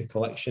of data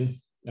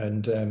collection,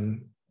 and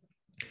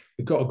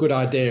we've got a good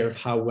idea of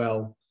how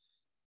well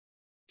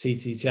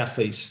TTT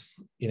athletes,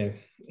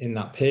 in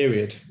that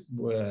period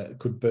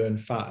could burn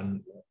fat.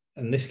 And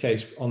in this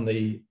case, on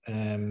the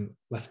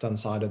left-hand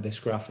side of this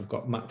graph, I've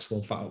got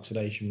maximal fat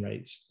oxidation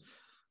rates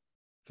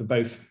for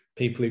both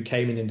people who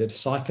came in and did a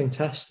cycling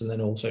test, and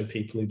then also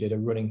people who did a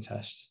running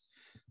test.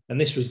 And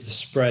this was the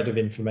spread of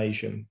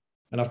information.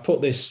 And I've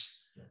put this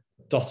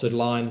dotted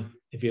line,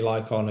 if you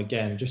like, on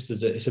again, just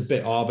as it's a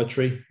bit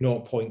arbitrary,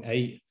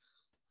 0.8,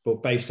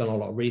 but based on a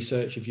lot of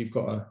research, if you've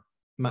got a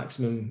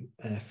maximum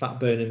fat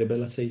burning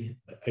ability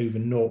over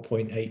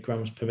 0.8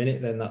 grams per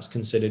minute, then that's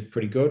considered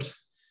pretty good.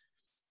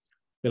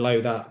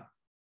 Below that,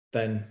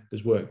 then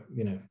there's work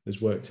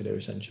to do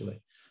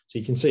essentially. So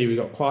you can see we've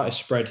got quite a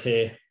spread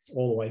here,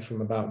 all the way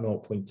from about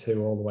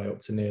 0.2 all the way up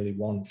to nearly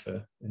 1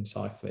 in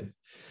cycling.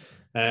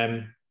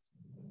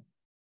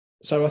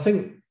 So I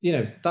think,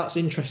 that's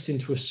interesting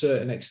to a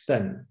certain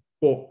extent,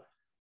 but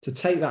to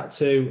take that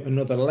to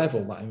another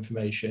level, that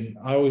information,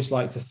 I always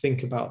like to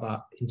think about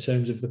that in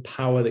terms of the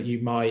power that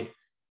you might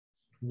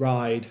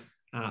ride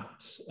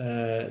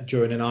at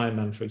during an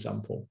Ironman, for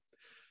example.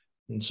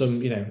 And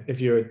if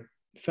you're a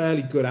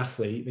fairly good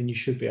athlete, then you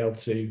should be able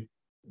to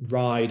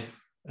ride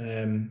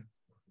the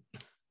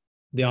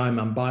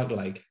Ironman bike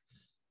leg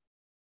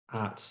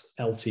at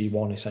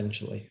LT1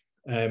 essentially.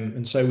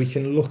 And so we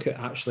can look at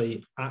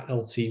actually at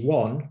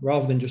LT1,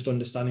 rather than just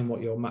understanding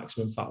what your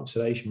maximum fat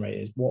oxidation rate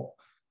is, what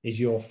is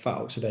your fat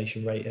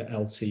oxidation rate at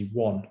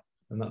LT1?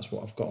 And that's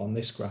what I've got on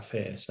this graph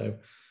here. So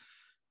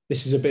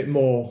this is a bit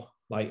more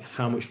like,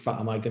 how much fat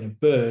am I going to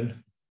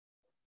burn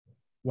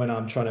when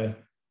I'm trying to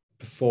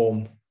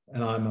perform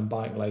an Ironman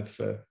bike leg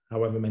for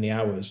however many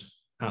hours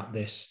at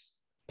this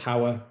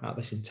power, at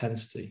this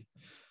intensity.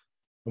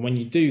 And when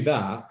you do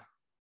that,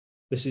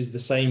 this is the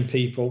same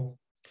people.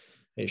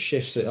 It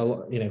shifts it a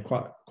lot,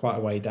 quite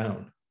a way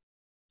down.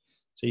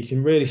 So you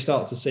can really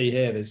start to see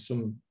here, there's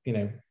some,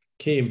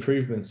 key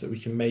improvements that we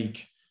can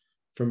make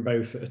from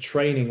both a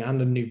training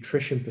and a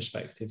nutrition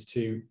perspective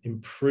to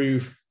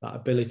improve that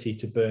ability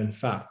to burn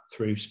fat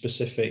through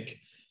specific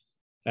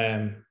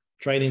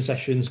training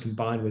sessions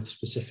combined with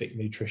specific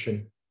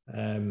nutrition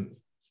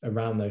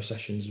around those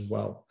sessions as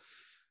well.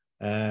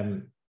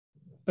 And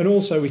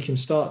also we can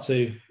start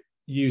to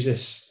use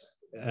this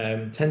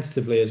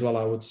tentatively as well,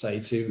 I would say,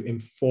 to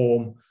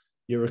inform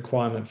your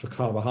requirement for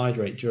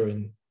carbohydrate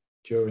during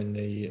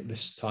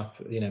this type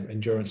of,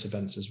 endurance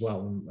events as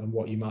well, and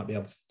what you might be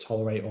able to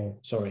tolerate, or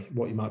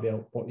what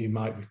you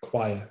might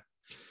require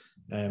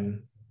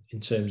in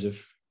terms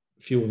of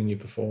fueling your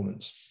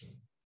performance.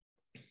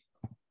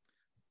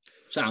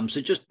 Sam,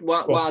 so just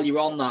while you're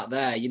on that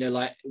there,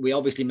 like we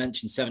obviously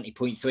mentioned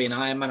 70.3 and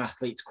Ironman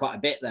athletes quite a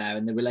bit there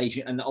in the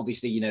relation, and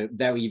obviously,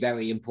 very,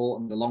 very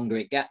important the longer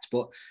it gets.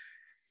 But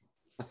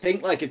I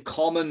think like a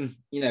common,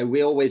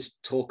 we always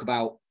talk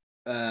about,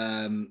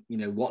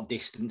 what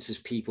distances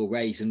people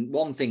race. And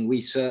one thing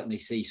we certainly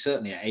see,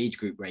 certainly at age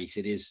group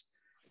racing, is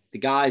the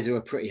guys who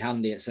are pretty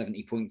handy at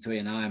 70.3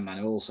 and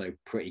Ironman are also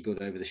pretty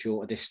good over the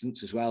shorter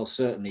distance as well,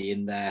 certainly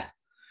in their,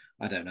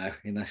 I don't know,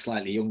 in their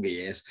slightly younger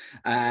years.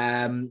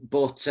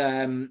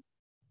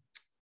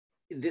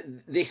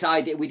 This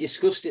idea, we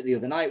discussed it the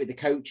other night with the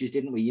coaches,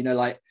 didn't we?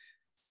 Like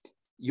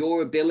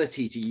your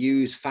ability to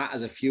use fat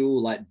as a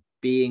fuel, like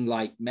being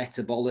like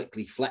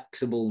metabolically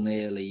flexible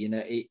nearly,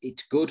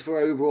 it's good for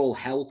overall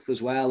health as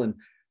well. And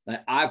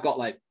like, I've got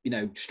like,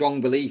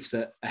 strong beliefs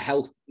that a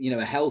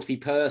healthy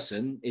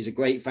person is a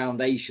great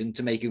foundation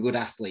to make a good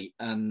athlete.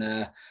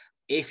 And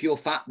if your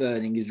fat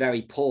burning is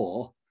very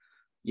poor,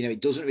 it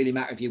doesn't really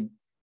matter if you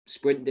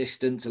sprint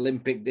distance,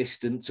 Olympic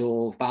distance,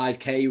 or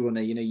 5K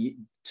runner, to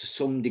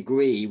some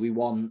degree, we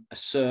want a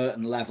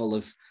certain level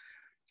of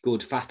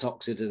good fat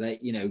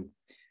oxidation.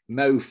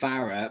 Mo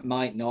Farah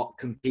might not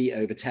compete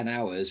over 10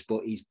 hours,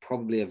 but he's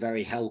probably a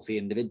very healthy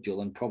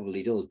individual and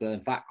probably does burn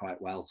fat quite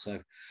well.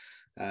 So,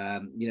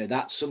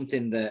 that's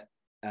something that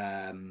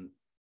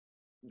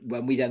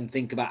when we then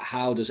think about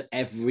how does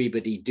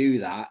everybody do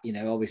that,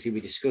 obviously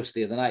we discussed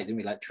the other night, didn't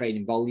we? Like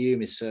training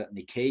volume is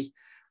certainly key.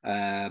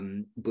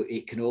 But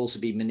it can also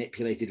be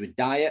manipulated with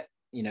diet,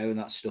 and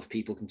that's stuff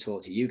people can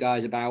talk to you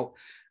guys about.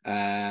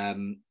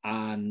 And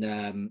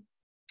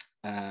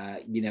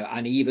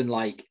even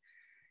like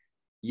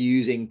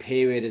using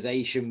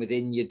periodization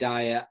within your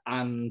diet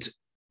and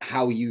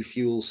how you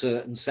fuel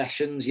certain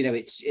sessions.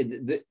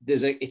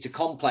 It's a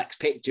complex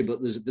picture,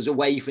 but there's a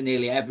way for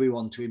nearly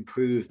everyone to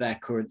improve their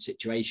current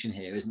situation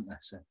here, isn't there?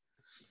 So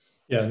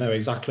yeah, no,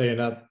 exactly.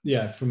 And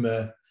if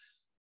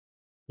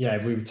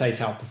we take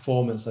out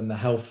performance, then the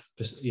health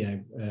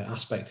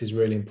aspect is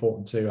really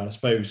important too. And I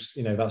suppose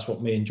that's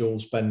what me and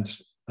Jules spend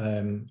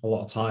a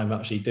lot of time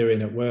actually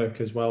doing at work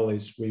as well,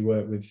 is we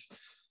work with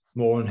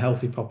more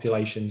unhealthy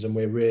populations, and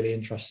we're really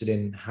interested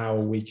in how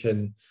we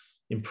can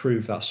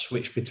improve that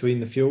switch between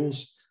the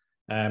fuels,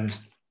 and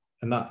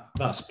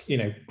that's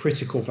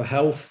critical for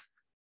health,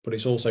 but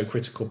it's also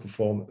critical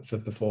for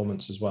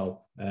performance as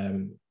well.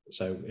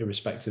 So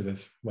irrespective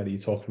of whether you're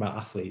talking about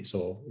athletes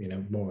or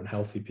more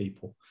unhealthy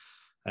people,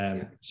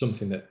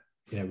 something that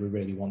we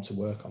really want to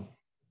work on.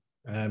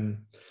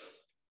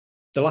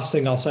 The last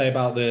thing I'll say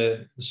about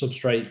the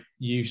substrate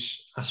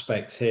use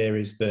aspect here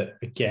is that,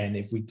 again,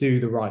 if we do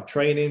the right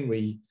training,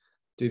 we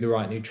do the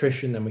right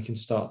nutrition, then we can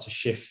start to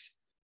shift.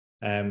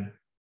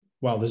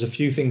 There's a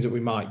few things that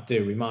we might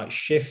do. We might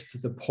shift to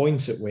the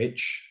point at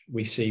which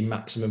we see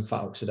maximum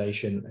fat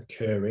oxidation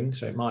occurring.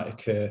 So it might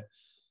occur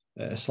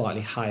at a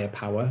slightly higher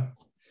power,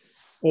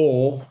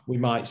 or we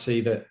might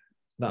see that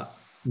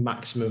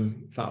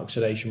maximum fat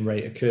oxidation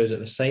rate occurs at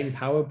the same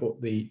power,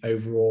 but the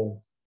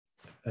overall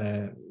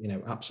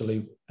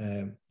absolute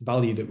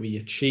value that we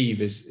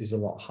achieve is a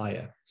lot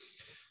higher.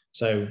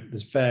 So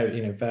there's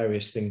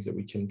various things that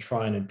we can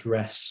try and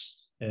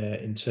address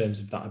in terms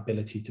of that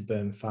ability to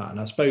burn fat. And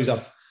I suppose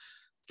I've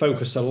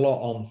focused a lot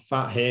on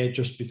fat here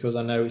just because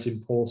I know it's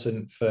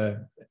important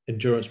for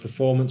endurance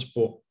performance,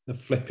 but the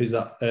flip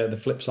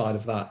side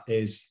of that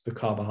is the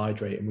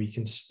carbohydrate, and we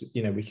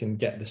can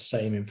get the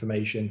same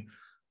information,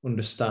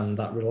 understand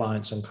that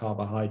reliance on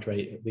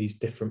carbohydrate at these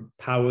different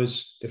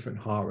powers, different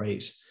heart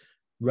rates,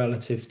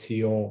 relative to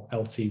your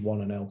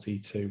LT1 and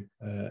LT2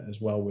 as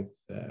well with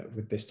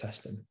this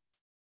testing.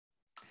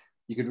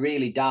 You could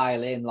really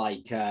dial in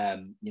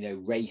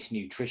race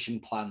nutrition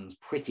plans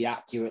pretty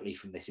accurately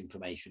from this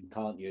information,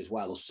 can't you, as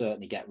well, or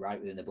certainly get right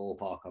within the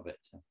ballpark of it.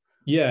 So.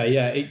 Yeah,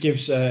 it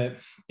gives a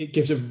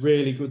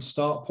really good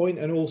start point.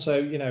 And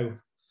also,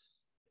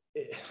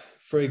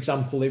 for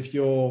example, if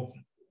you're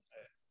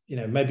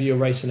maybe you're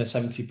racing a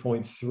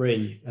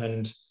 70.3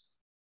 and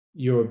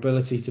your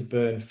ability to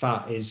burn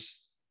fat is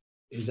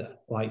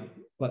like,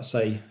 let's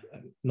say,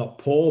 not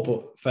poor,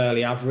 but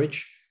fairly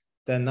average,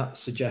 then that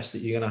suggests that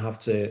you're going to have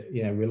to,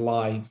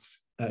 rely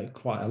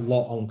quite a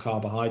lot on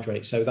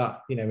carbohydrates. So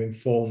that,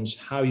 informs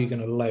how you're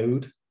going to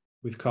load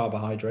with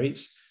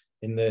carbohydrates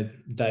in the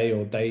day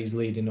or days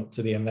leading up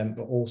to the event,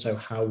 but also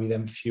how we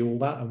then fuel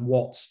that and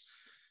what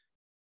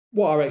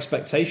what our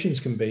expectations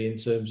can be in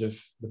terms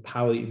of the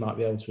power that you might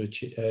be able to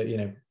achieve,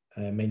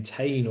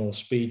 maintain, or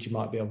speed you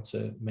might be able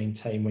to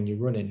maintain when you're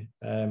running,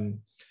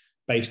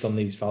 based on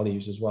these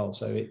values as well.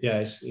 So it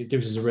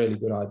gives us a really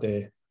good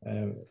idea.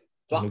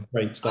 So a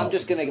great start. I'm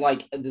just going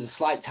to there's a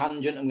slight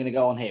tangent I'm going to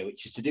go on here,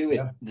 which is to do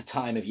with the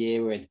time of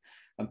year we're in.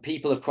 And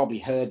people have probably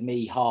heard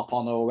me harp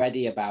on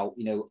already about,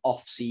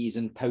 off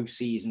season, post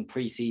season,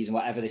 pre-season,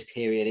 whatever this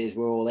period is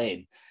we're all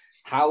in.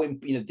 How,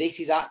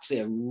 this is actually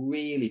a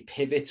really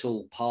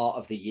pivotal part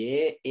of the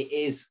year. It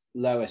is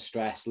lower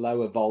stress,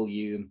 lower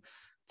volume,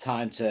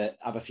 time to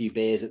have a few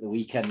beers at the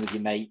weekend with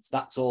your mates.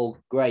 That's all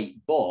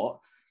great. But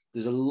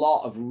there's a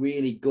lot of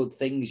really good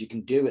things you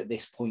can do at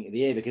this point of the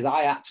year, because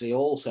I actually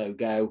also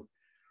go,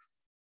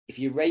 if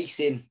you're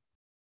racing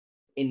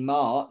in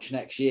March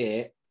next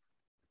year,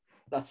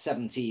 that's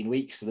 17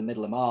 weeks to the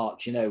middle of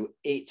March.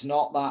 It's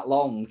not that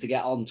long to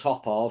get on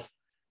top of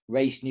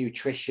race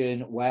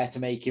nutrition, where to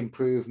make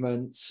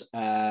improvements.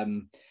 I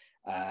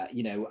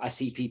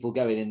see people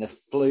going in the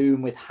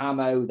flume with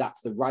Hamo. That's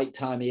the right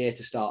time of year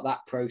to start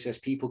that process.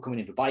 People coming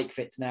in for bike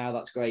fits now.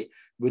 That's great.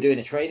 We're doing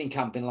a training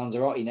camp in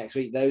Lanzarote next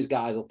week. Those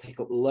guys will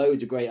pick up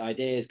loads of great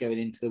ideas going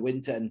into the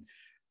winter. And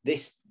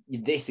this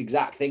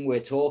exact thing we're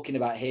talking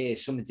about here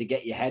is something to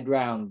get your head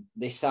around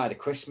this side of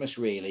Christmas,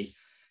 really.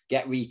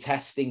 Get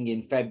retesting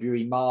in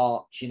February,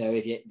 March,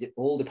 it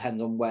all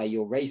depends on where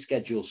your race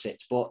schedule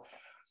sits. But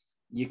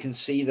you can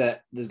see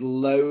that there's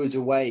loads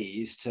of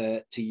ways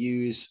to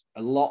use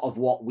a lot of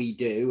what we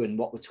do and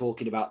what we're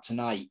talking about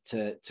tonight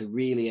to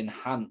really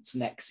enhance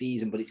next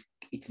season. But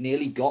it's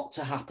nearly got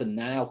to happen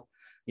now.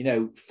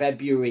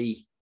 February,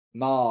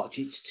 March,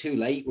 it's too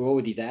late. We're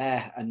already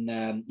there.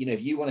 And,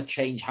 if you want to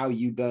change how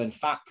you burn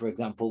fat, for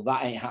example,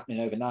 that ain't happening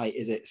overnight,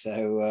 is it?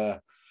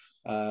 So,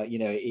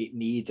 it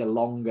needs a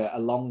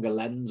longer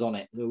lens on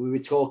it. So we were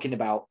talking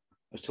about,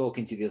 I was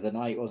talking to you the other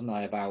night, wasn't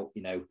I, about,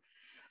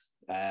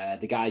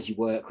 the guys you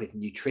work with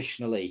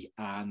nutritionally.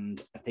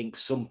 And I think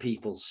some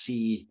people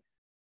see,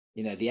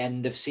 the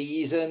end of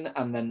season,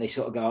 and then they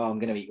sort of go, I'm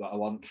going to eat what I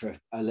want for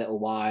a little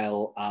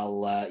while.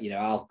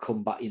 I'll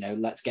come back,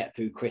 let's get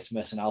through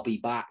Christmas and I'll be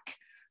back.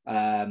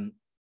 And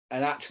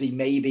actually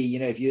maybe,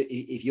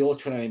 if you're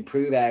trying to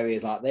improve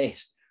areas like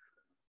this,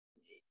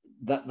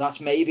 that's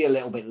maybe a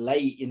little bit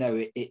late.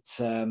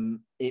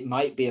 It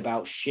might be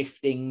about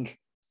shifting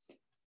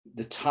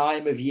the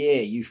time of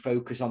year you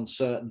focus on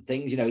certain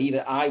things.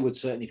 Even I would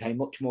certainly pay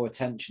much more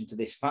attention to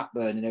this fat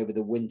burning over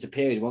the winter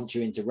period. Once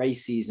you're into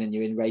race season and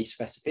you're in race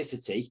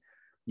specificity,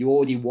 you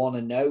already want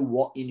to know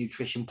what your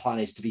nutrition plan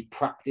is to be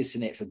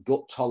practicing it for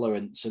gut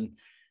tolerance, and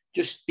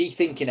just be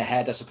thinking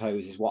ahead, I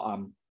suppose, is what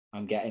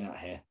I'm getting at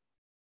here.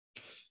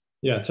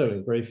 Yeah, I totally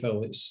agree,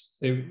 Phil.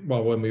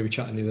 When we were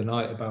chatting the other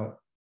night about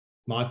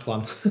my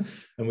plan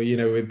and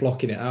we're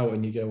blocking it out,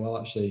 and you go, well,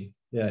 actually,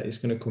 yeah, it's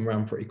going to come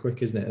around pretty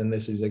quick, isn't it? And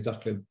this is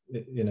exactly,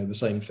 the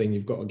same thing.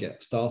 You've got to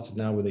get started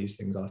now with these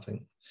things, I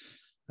think.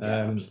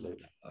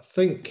 Absolutely. I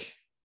think,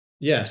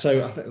 yeah.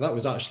 So I think that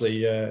was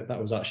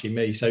actually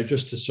me. So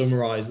just to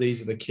summarize,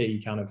 these are the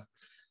key kind of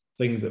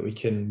things that we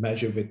can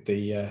measure with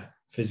the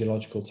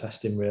physiological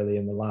testing, really,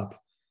 in the lab.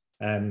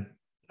 And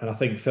I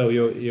think, Phil,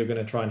 you're going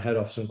to try and head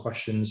off some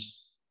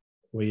questions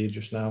with you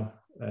just now.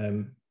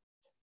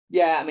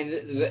 Yeah, I mean,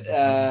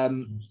 there's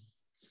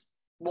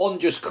one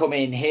just come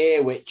in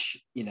here, which,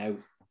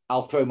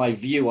 I'll throw my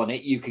view on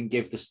it. You can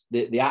give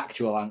the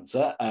actual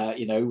answer,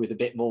 with a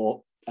bit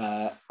more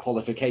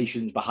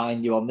qualifications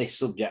behind you on this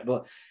subject.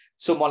 But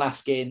someone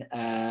asking,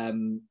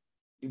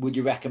 would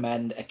you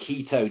recommend a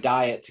keto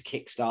diet to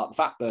kickstart the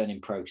fat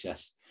burning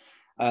process?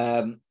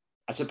 I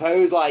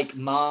suppose, like,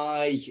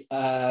 my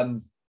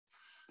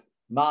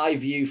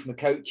view from a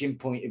coaching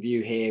point of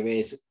view here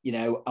is,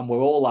 and we're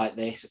all like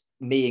this,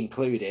 me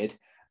included,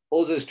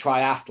 us as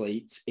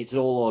triathletes, it's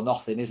all or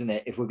nothing, isn't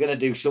it? If we're going to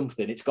do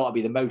something, it's got to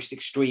be the most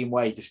extreme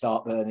way to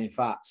start burning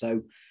fat.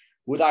 So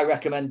would I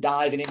recommend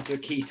diving into a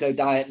keto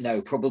diet?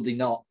 No, probably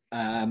not.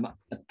 I'd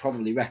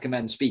probably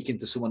recommend speaking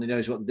to someone who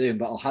knows what they're doing,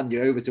 but I'll hand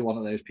you over to one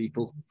of those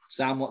people.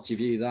 Sam, what's your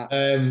view of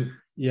that?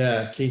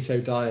 Yeah,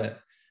 keto diet.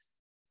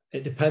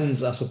 It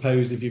depends, I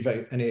suppose, if you've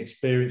had any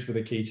experience with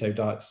a keto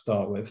diet to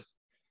start with.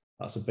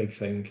 That's a big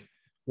thing.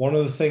 One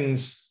of the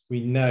things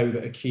we know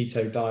that a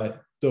keto diet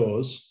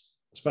does,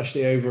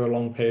 especially over a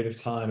long period of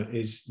time,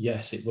 is,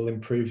 yes, it will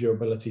improve your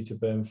ability to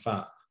burn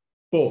fat,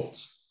 but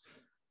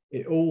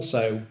it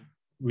also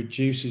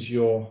reduces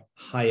your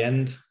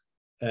high-end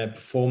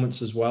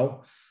performance as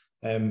well.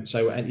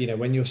 So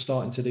when you're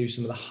starting to do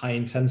some of the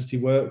high-intensity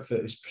work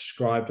that is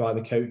prescribed by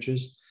the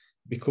coaches,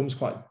 it becomes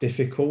quite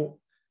difficult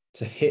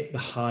to hit the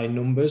high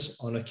numbers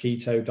on a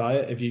keto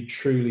diet if you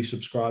truly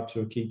subscribe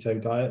to a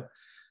keto diet.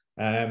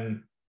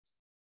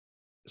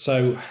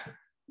 So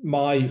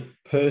my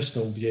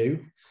personal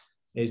view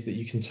is that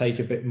you can take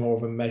a bit more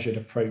of a measured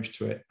approach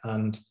to it,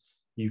 and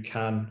you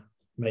can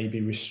maybe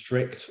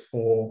restrict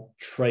or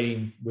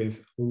train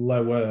with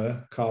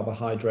lower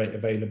carbohydrate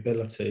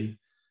availability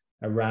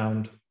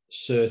around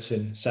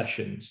certain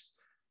sessions.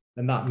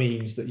 And that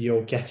means that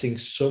you're getting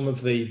some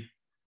of the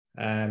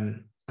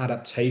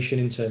adaptation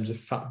in terms of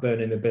fat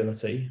burning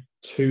ability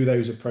to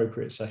those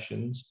appropriate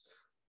sessions.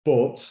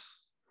 But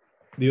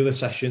the other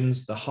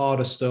sessions, the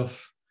harder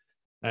stuff,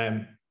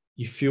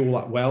 you fuel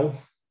that well,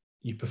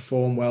 you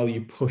perform well,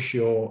 you push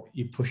your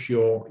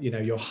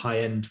your high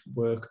end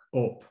work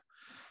up,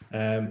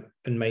 and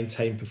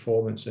maintain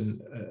performance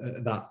and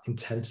that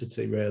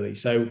intensity really.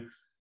 So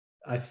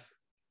I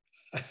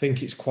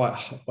think it's quite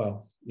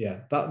well.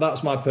 Yeah,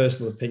 that's my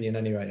personal opinion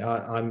anyway.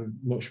 I'm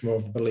much more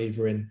of a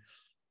believer in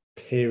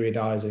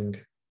periodizing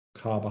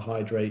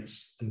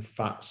carbohydrates and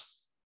fats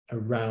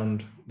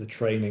around the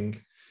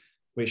training,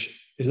 which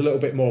is a little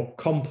bit more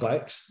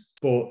complex,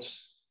 but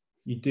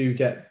you do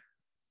get,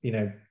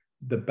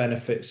 the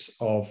benefits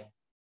of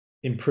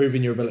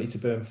improving your ability to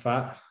burn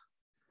fat,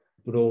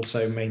 but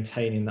also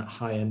maintaining that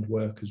high end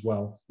work as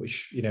well,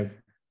 which,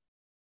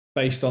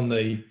 based on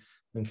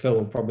and Phil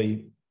will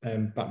probably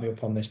back me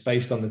up on this,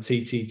 based on the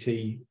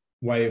TTT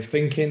way of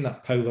thinking,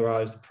 that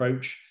polarized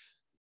approach.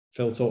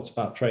 Phil talked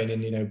about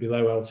training,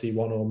 below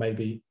LT1 or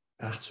maybe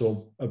at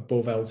or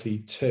above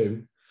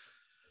LT2.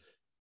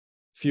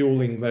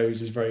 Fueling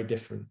those is very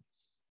different,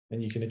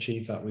 and you can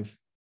achieve that with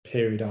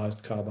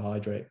periodized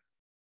carbohydrate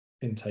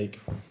intake.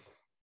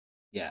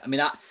 Yeah, I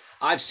mean,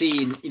 I've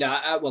seen,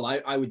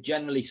 I would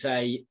generally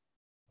say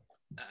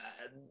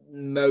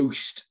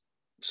most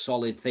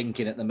solid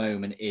thinking at the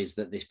moment is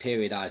that this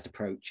periodized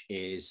approach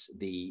is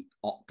the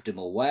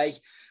optimal way.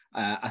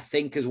 I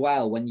think as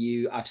well,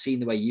 I've seen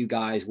the way you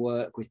guys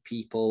work with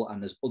people,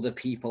 and there's other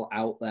people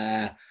out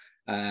there.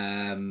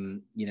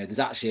 There's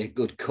actually a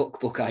good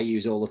cookbook I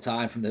use all the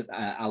time from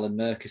Alan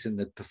Murkison,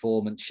 the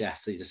performance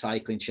chef. He's a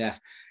cycling chef.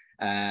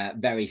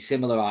 Very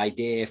similar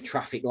idea of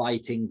traffic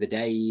lighting the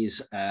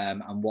days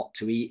and what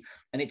to eat.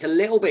 And it's a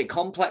little bit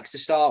complex to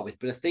start with,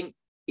 but I think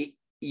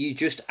you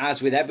just,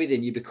 as with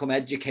everything, you become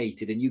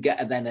educated and you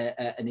get then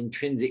an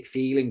intrinsic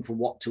feeling for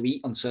what to eat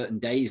on certain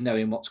days,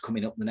 knowing what's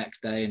coming up the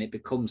next day, and it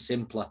becomes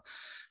simpler.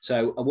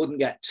 So I wouldn't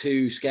get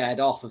too scared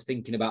off of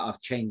thinking about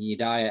changing your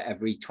diet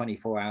every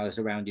 24 hours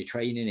around your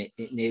training.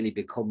 It nearly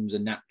becomes a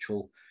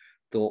natural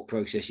thought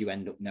process. You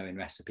end up knowing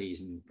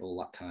recipes and all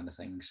that kind of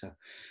thing. So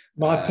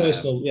my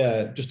personal,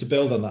 just to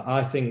build on that,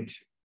 I think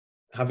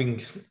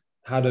having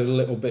had a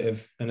little bit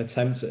of an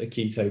attempt at a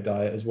keto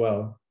diet as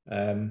well,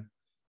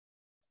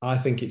 I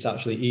think it's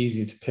actually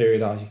easier to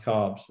periodize your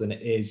carbs than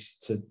it is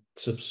to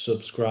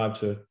subscribe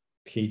to a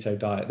keto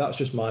diet. That's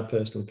just my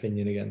personal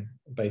opinion, again,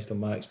 based on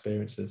my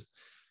experiences,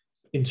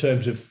 in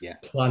terms of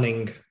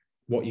planning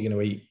what you're going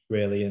to eat,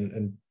 really.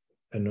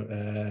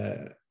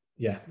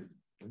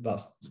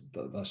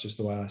 That's just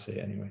the way I see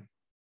it anyway.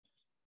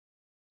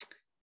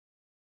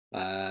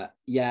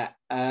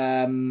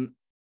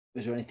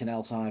 Is there anything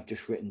else I've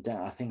just written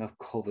down? I think I've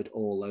covered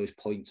all those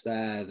points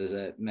there. There's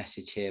a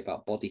message here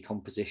about body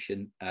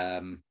composition,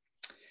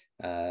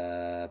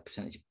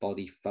 percentage of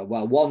body fat.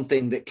 Well, one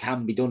thing that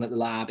can be done at the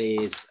lab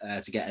is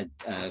to get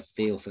a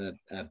feel for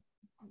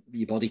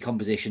your body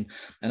composition.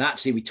 And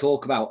actually, we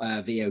talk about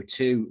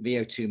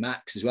VO2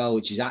 max as well,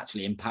 which is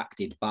actually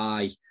impacted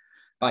by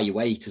your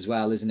weight as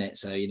well, isn't it?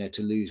 So,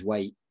 to lose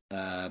weight,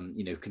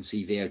 can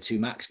see VO2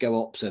 max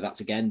go up. So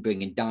that's, again,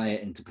 bringing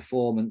diet into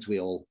performance. We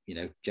all,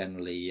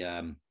 generally,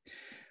 know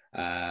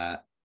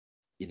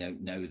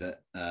that,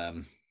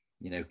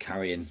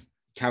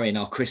 carrying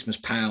our Christmas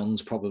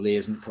pounds probably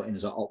isn't putting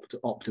us at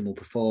optimal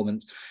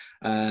performance.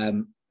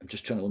 I'm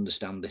just trying to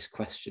understand this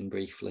question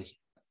briefly.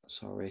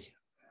 Sorry.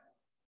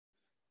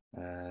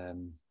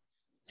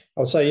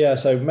 I'll say,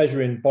 so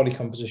measuring body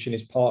composition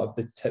is part of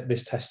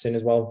this testing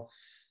as well.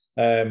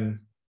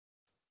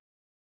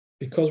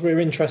 Because we're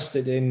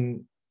interested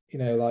in,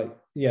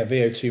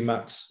 VO2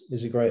 max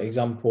is a great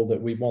example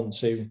that we want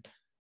to,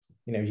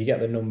 you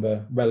get the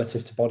number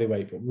relative to body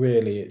weight, but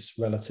really it's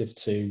relative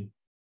to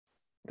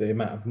the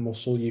amount of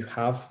muscle you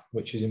have,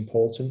 which is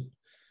important.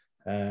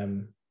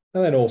 And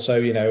then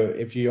also,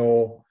 if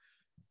you're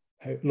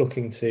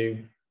looking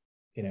to,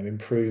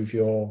 improve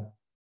your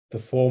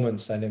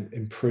performance, then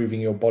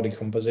improving your body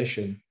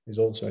composition is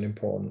also an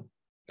important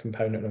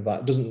component of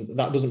that.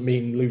 That doesn't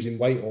mean losing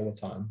weight all the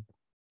time.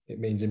 It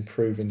means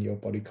improving your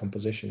body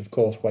composition. Of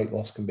course, weight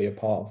loss can be a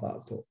part of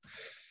that,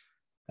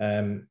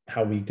 but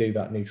how we do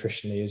that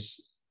nutritionally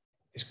is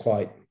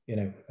quite,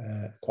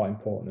 quite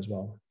important as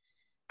well.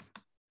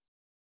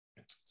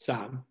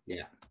 Sam.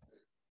 Yeah.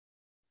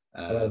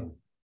 Hello.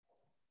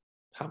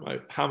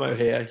 Hamo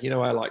here.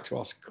 I like to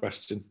ask a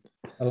question.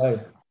 Hello.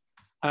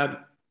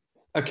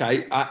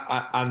 Okay,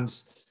 and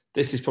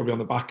this is probably on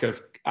the back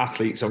of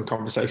athletes on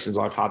conversations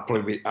I've had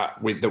probably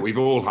with that we've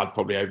all had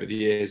probably over the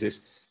years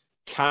is,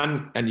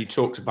 and you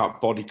talked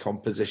about body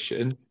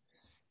composition,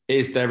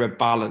 is there a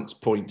balance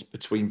point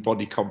between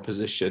body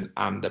composition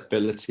and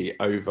ability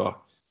over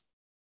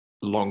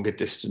longer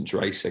distance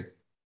racing?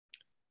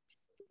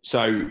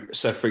 So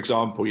for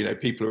example,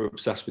 people are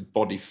obsessed with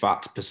body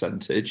fat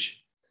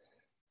percentage.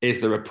 Is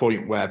there a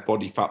point where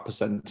body fat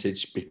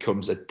percentage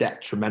becomes a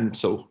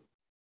detrimental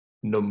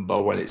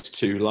number when it's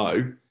too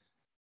low?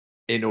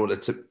 in order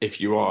to, if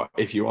you are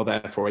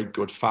therefore a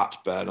good fat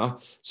burner.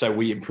 So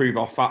we improve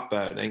our fat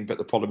burning, but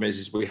the problem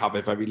is we have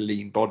a very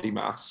lean body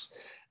mass,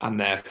 and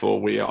therefore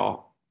we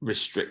are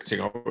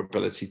restricting our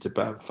ability to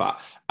burn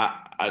fat.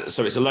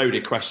 So it's a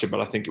loaded question,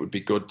 but I think it would be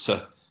good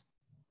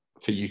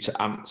for you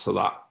to answer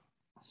that.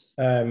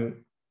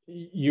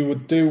 You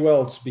would do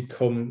well to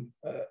become,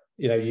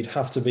 you'd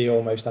have to be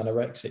almost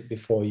anorexic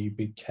before you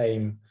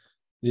became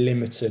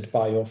limited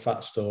by your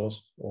fat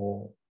stores,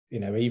 or,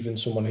 even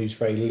someone who's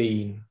very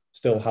lean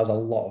still has a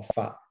lot of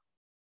fat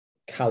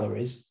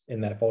calories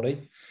in their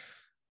body.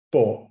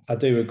 But I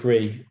do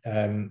agree.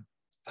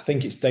 I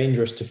think it's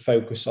dangerous to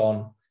focus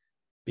on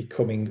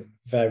becoming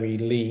very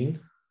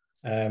lean.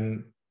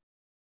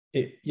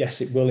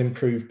 Yes, it will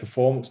improve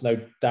performance, no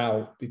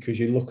doubt, because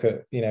you look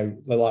at, the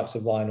likes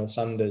of Lionel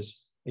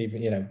Sanders,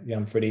 even,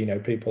 Jan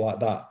Frodeno, people like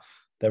that,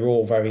 they're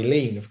all very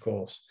lean, of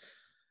course.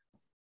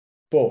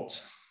 But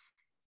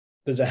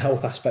there's a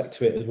health aspect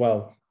to it as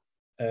well,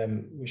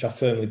 which I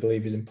firmly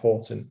believe is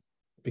important,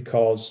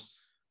 because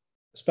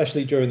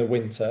especially during the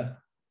winter,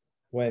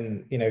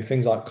 when,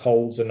 things like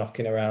colds are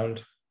knocking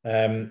around,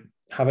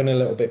 having a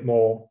little bit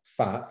more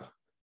fat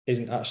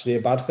isn't actually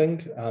a bad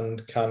thing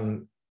and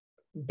can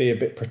be a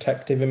bit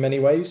protective in many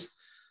ways.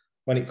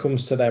 When it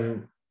comes to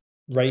them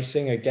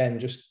racing, again,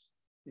 just,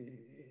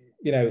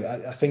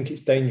 I think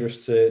it's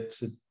dangerous to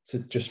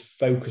just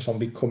focus on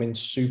becoming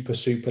super,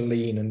 super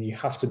lean. And you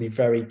have to be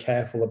very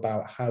careful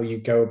about how you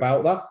go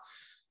about that,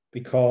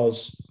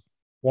 because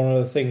one of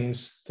the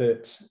things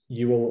that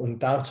you will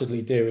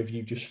undoubtedly do if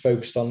you just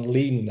focused on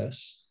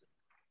leanness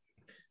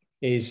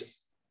is,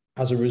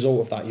 as a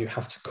result of that, you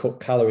have to cut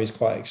calories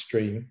quite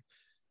extreme.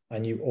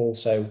 And you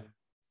also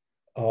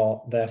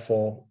are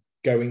therefore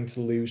going to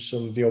lose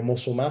some of your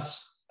muscle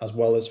mass as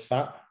well as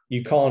fat.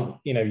 You can't,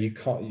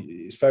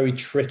 it's very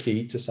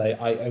tricky to say,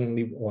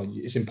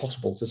 it's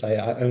impossible to say,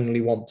 I only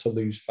want to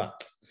lose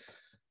fat.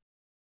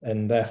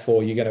 And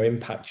therefore you're going to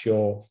impact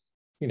your,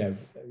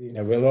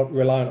 we're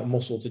reliant on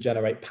muscle to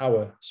generate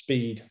power,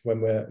 speed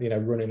when we're,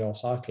 running or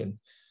cycling.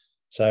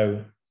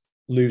 So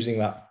losing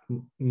that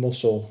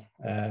muscle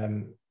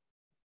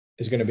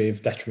is going to be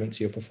of detriment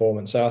to your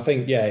performance. So I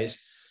think,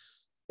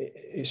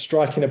 it's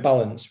striking a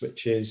balance,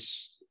 which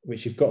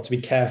you've got to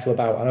be careful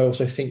about. And I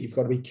also think you've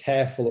got to be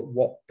careful at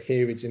what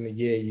periods in the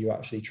year you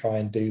actually try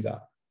and do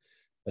that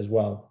as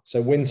well.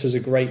 So winter's a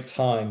great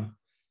time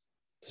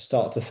to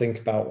start to think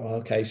about, well,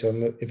 okay,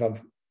 so if I'm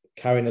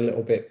carrying a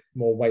little bit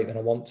more weight than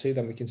I want to,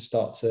 then we can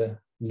start to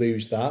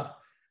lose that.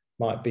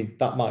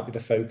 That might be the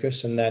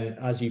focus. And then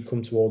as you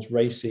come towards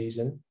race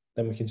season,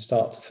 then we can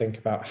start to think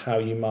about how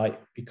you might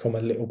become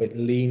a little bit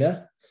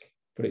leaner.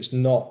 But it's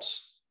not,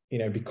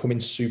 becoming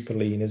super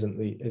lean isn't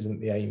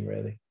the aim,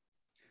 really.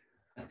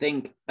 I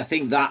think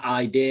that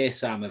idea,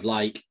 Sam, of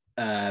like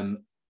a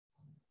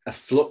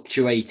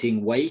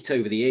fluctuating weight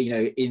over the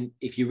year,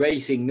 if you're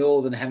racing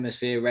Northern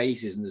Hemisphere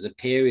races and there's a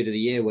period of the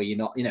year where you're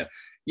not,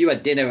 you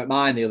had dinner at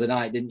mine the other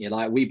night, didn't you?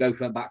 Like, we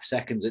both went back for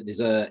seconds at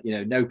dessert,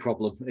 no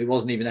problem. It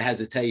wasn't even a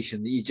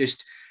hesitation.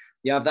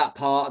 You have that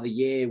part of the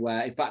year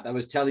where, in fact, I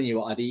was telling you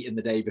what I'd eaten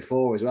the day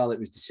before as well. It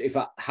was just, in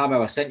fact,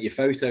 Hamo, I sent you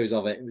photos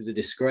of it. It was a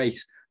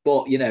disgrace.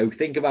 But,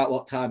 think about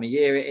what time of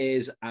year it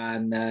is.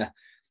 And,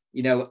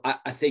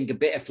 I think a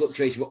bit of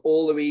fluctuation for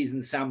all the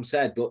reasons Sam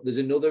said. But there's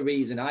another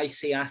reason I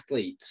see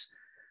athletes,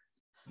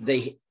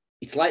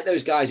 it's like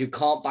those guys who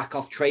can't back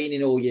off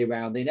training all year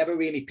round. They never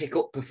really pick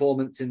up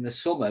performance in the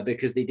summer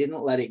because they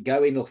didn't let it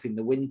go enough in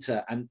the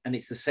winter. And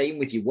it's the same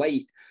with your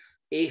weight.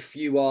 If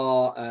you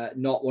are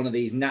not one of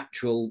these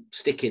natural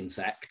stick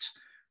insects,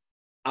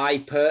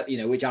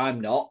 which I'm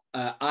not,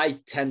 I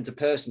tend to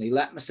personally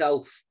let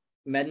myself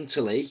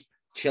mentally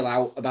chill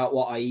out about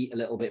what I eat a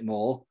little bit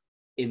more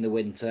in the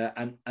winter.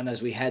 And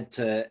as we head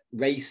to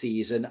race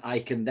season, I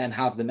can then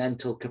have the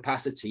mental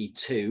capacity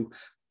to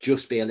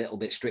just be a little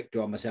bit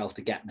stricter on myself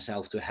to get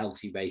myself to a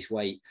healthy race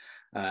weight.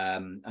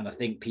 And I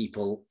think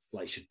people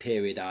should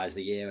periodize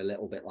the year a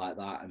little bit like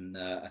that. And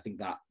I think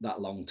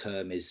that long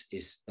term is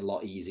a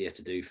lot easier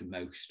to do for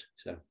most.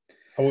 So,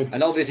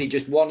 and obviously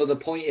just one other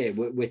point here,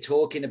 we're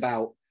talking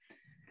about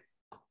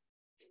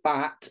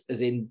fat as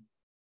in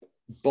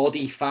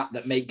body fat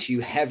that makes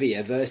you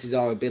heavier versus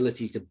our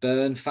ability to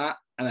burn fat.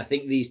 And I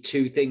think these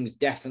two things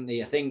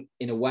definitely, I think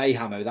in a way,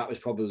 Hamo, that was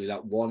probably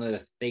like one of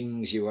the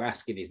things you were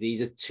asking, is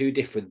these are two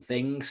different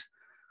things,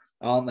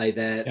 aren't they?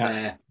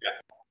 They're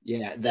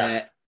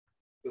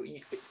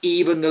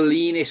even the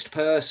leanest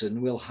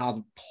person will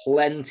have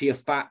plenty of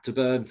fat to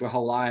burn for a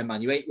whole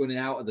Ironman. You ain't running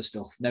out of the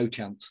stuff, no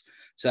chance.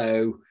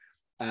 So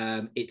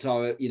it's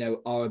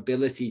our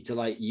ability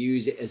to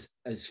use it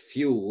as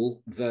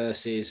fuel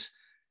versus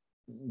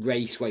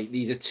race weight.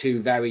 These are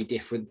two very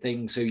different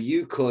things. So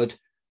you could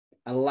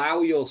allow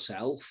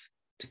yourself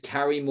to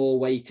carry more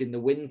weight in the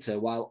winter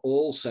while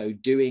also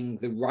doing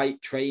the right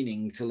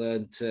training to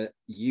learn to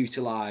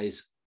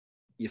utilize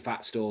your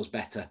fat stores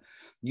better.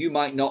 You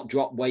might not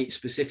drop weight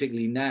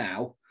specifically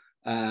now,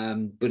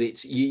 but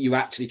it's you're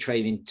actually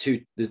training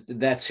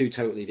they're two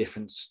totally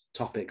different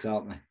topics,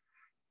 aren't they?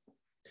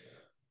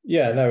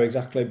 Yeah, no,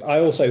 exactly. I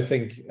also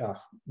think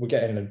we're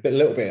getting a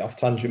little bit off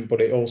tangent, but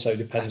it also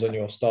depends on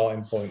your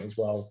starting point as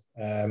well.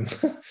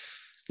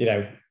 You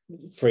know,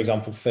 for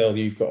example, Phil,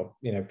 you've got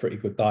pretty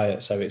good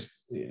diet, so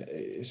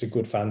it's a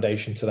good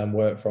foundation to then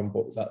work from.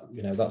 But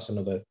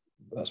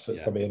that's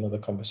probably another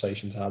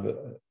conversation to have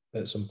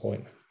at some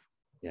point.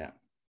 Yeah,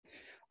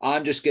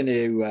 I'm just going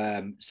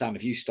to Sam,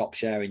 if you stop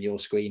sharing your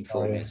screen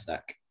for me a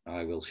sec,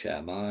 I will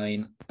share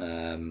mine.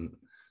 Can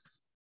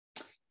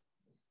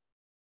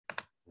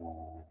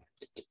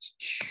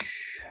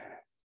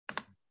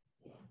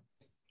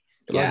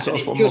I just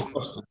ask one more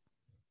question?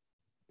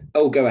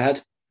 Oh, go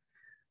ahead.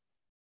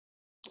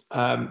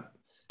 Sam,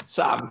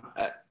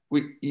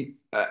 and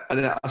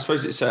I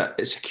suppose it's a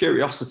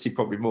curiosity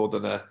probably more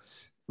than a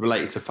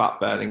related to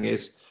fat burning.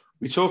 Is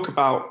we talk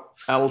about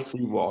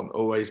LT1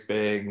 always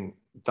being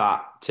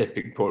that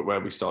tipping point where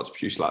we start to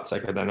produce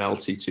lactate, and then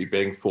LT2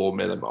 being 4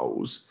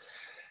 millimoles.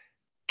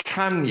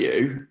 Can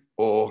you,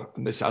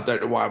 and this, I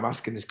don't know why I'm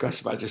asking this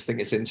question, but I just think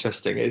it's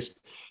interesting, is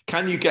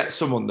can you get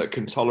someone that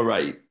can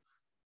tolerate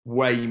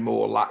way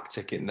more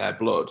lactic in their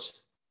blood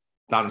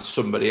than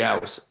somebody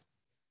else,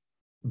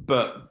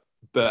 but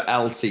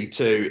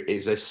LT2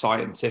 is a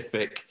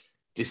scientific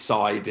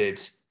decided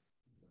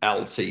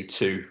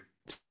LT2?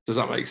 Does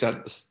that make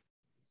sense?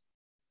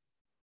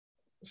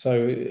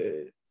 So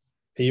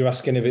are you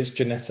asking if it's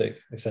genetic,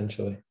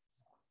 essentially?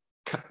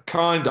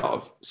 Kind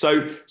of.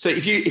 So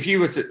if you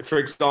were to, for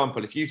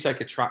example, if you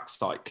take a track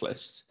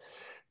cyclist,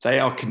 they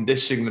are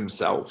conditioning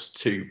themselves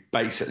to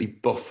basically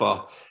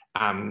buffer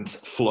and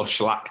flush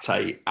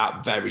lactate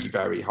at very,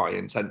 very high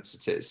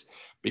intensities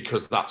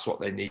because that's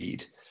what they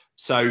need.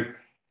 So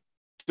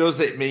does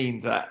it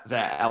mean that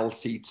their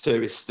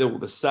LT2 is still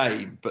the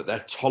same, but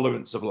their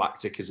tolerance of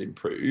lactic has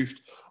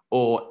improved?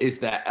 Or is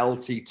their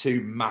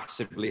LT2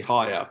 massively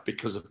higher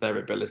because of their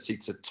ability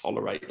to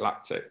tolerate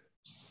lactic?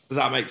 Does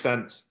that make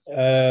sense?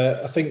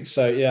 I think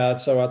so, yeah.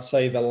 So I'd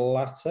say the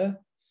latter.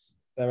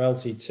 Their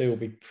LT2 will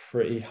be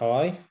pretty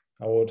high,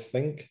 I would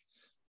think.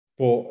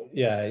 But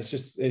yeah, it's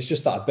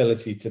just that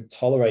ability to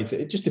tolerate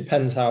it. It just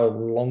depends how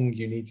long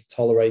you need to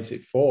tolerate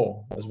it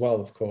for as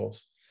well, of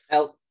course.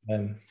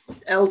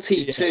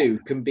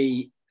 LT2 can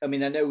be, I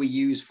mean, I know we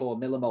use 4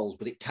 millimoles,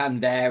 but it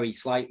can vary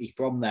slightly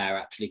from there,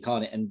 actually,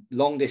 can't it? And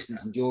long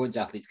distance endurance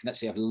athletes can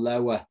actually have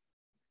lower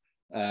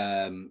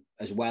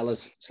as well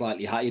as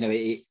slightly high.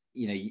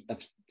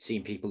 I've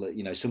seen people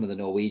that, some of the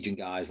Norwegian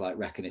guys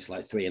reckon it's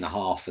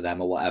 3.5 for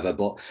them or whatever.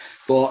 But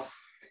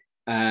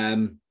I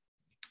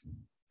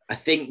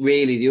think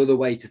really the other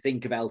way to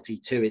think of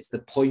LT2, it's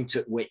the point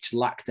at which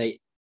lactate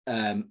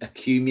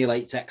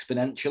accumulates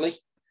exponentially.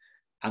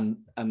 And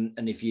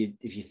if you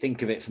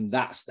think of it from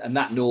that, and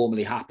that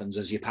normally happens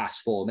as you pass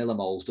 4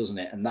 millimoles, doesn't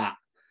it? And that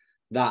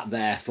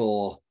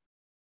therefore,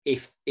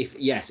 if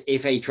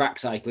a track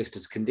cyclist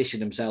has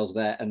conditioned themselves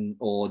there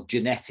or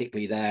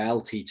genetically their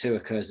LT2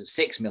 occurs at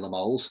 6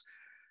 millimoles,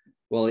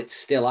 well, it's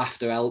still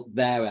after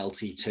their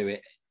LT2,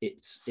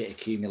 it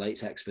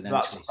accumulates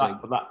exponentially.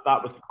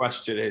 That was the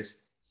question: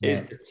 is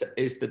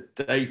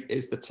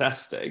the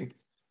testing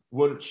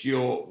once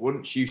you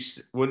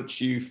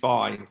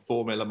find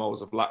 4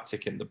 millimoles of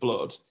lactic in the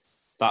blood,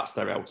 that's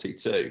their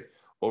LT2,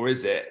 or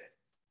is there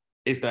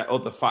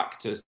other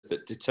factors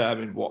that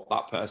determine what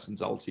that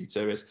person's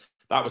LT2 is?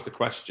 That was the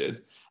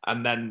question.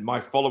 And then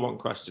my follow-on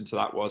question to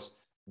that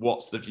was,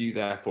 what's the view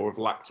therefore of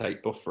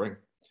lactate buffering,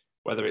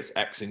 whether it's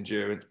X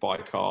endurance,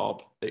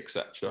 bicarb,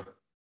 etc.?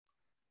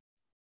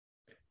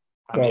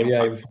 Well,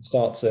 yeah, you can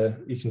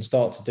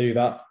start to do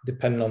that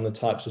depending on the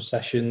types of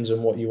sessions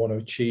and what you want to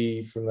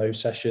achieve from those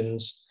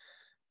sessions.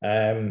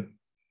 I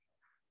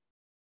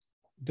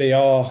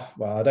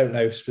don't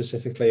know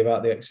specifically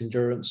about the X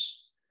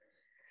endurance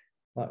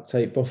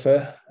lactate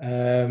buffer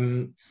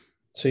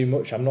too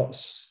much. I'm not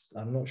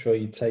sure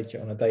you take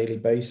it on a daily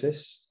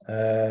basis.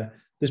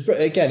 It's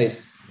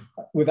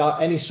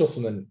without any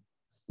supplement.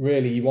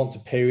 Really, you want to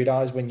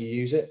periodize when you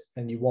use it,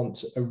 and you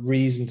want a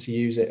reason to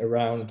use it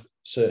around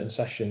certain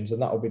sessions, and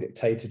that will be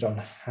dictated on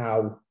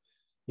how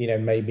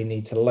maybe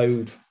need to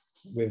load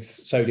with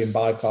sodium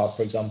bicarb,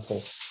 for example.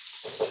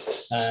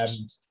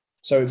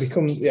 So it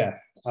becomes,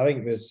 I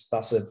think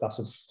that's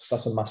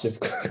a massive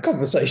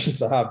conversation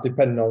to have,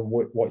 depending on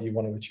what you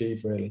want to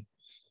achieve, really.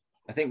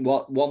 I think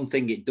one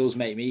thing it does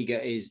make me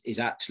get is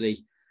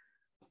actually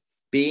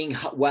being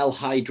well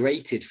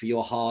hydrated for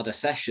your harder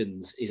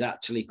sessions is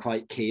actually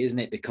quite key, isn't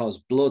it? Because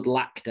blood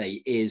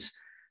lactate is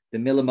the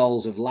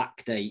millimoles of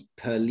lactate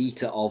per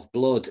litre of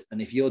blood.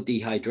 And if you're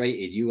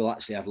dehydrated, you will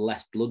actually have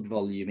less blood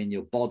volume in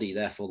your body.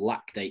 Therefore,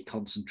 lactate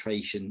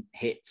concentration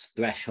hits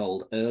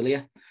threshold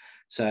earlier.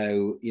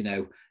 So,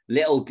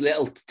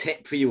 little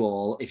tip for you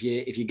all. If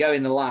you go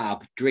in the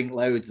lab, drink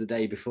loads the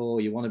day before.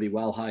 You want to be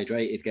well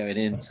hydrated going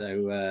in.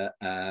 So,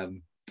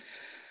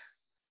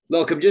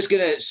 look, I'm just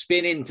going to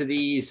spin into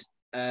these.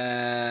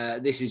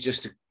 This is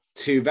just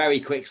 2 very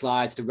quick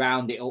slides to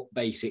round it up,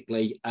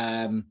 basically.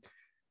 If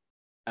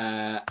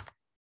I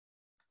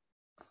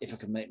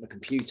can make my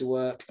computer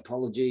work,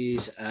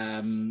 apologies.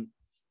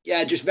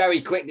 Yeah, just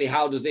very quickly,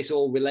 how does this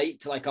all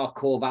relate to like our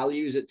core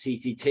values at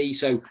TTT?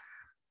 So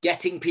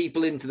getting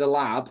people into the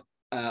lab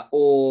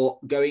or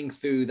going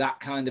through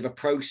that kind of a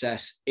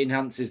process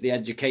enhances the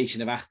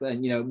education of athletes.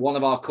 And, you know, one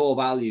of our core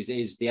values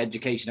is the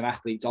education of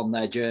athletes on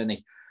their journey.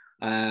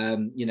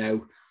 You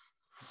know,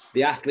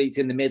 the athletes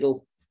in the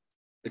middle,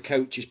 the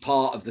coach is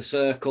part of the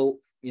circle.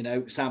 You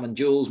know, Sam and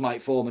Jules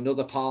might form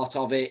another part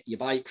of it. Your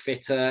bike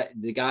fitter,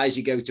 the guys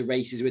you go to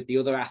races with, the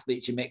other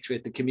athletes you mix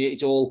with, the community,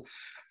 it's all,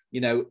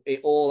 you know,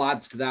 it all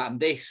adds to that. And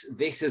this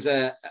is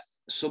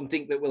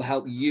something that will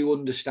help you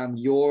understand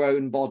your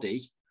own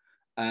body,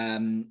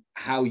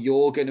 how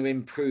you're going to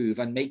improve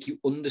and make you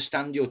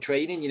understand your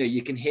training. You know,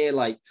 you can hear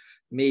like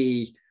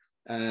me,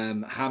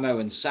 Hamo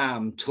and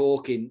Sam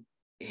talking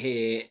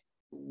here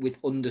with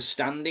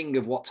understanding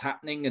of what's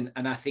happening.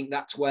 And I think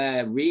that's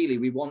where really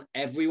we want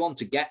everyone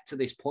to get to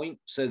this point,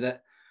 so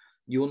that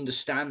you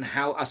understand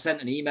how. I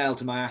sent an email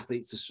to my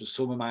athletes,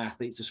 some of my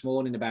athletes this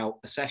morning, about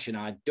a session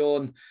I'd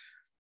done.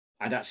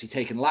 I'd actually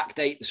taken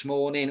lactate this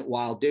morning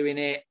while doing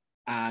it.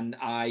 And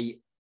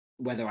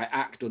whether I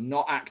act or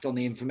not act on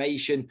the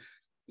information,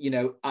 you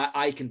know,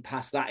 I can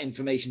pass that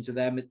information to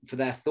them for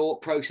their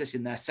thought process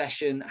in their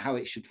session, how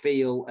it should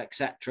feel,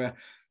 etc.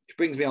 Which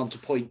brings me on to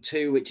point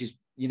 2, which is,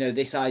 you know,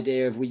 this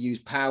idea of we use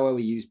power,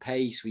 we use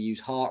pace, we use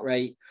heart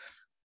rate,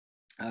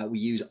 we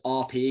use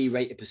RPE,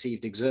 rate of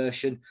perceived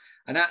exertion,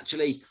 and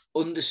actually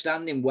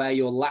understanding where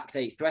your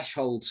lactate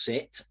thresholds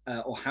sit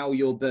or how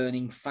you're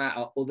burning fat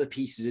are other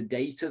pieces of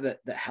data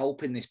that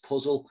help in this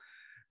puzzle.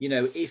 You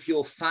know, if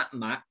your fat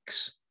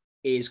max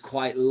is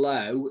quite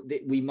low,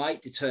 that we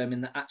might determine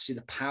that actually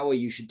the power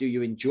you should do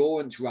your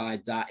endurance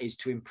rides at is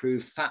to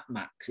improve fat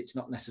max. It's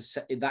not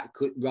necessarily that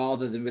could,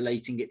 rather than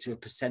relating it to a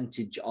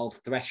percentage of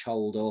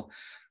threshold or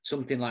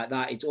something like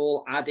that. It's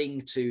all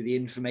adding to the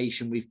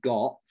information we've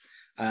got.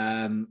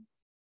 And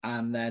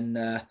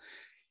then,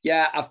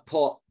 I've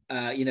put,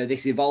 you know,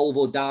 this evolve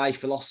or die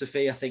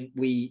philosophy. I think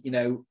we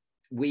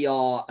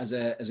are as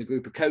a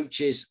group of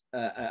coaches,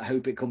 I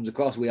hope it comes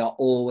across, we are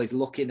always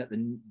looking at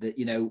the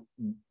you know,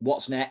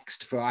 what's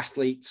next for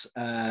athletes.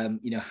 You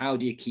know, how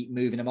do you keep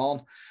moving them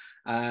on?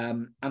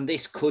 And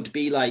this could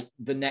be like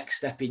the next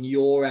step in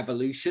your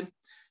evolution,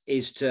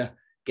 is to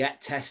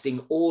get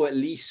testing, or at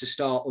least to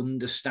start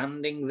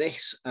understanding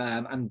this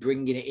and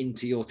bringing it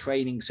into your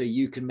training, so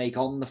you can make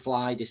on the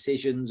fly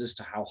decisions as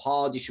to how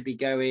hard you should be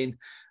going.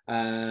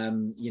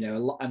 You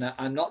know, and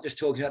I'm not just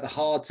talking about the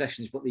hard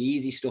sessions, but the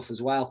easy stuff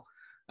as well.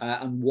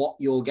 And what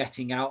you're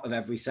getting out of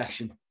every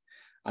session.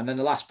 And then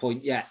the last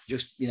point,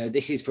 just, you know,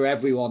 this is for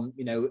everyone,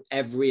 you know,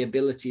 every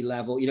ability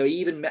level, you know,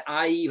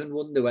 I even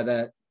wonder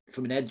whether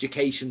from an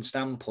education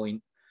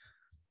standpoint,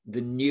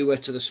 the newer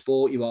to the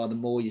sport you are, the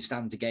more you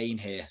stand to gain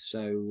here.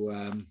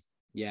 So,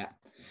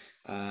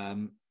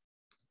 and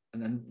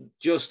then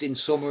just in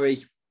summary,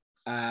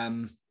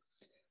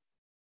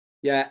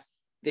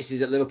 this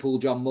is at Liverpool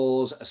John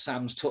Moores, as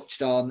Sam's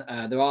touched on.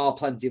 There are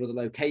plenty of other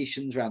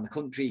locations around the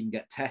country you can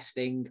get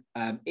testing.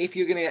 If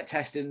you're going to get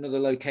tested in another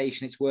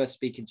location, it's worth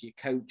speaking to your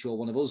coach or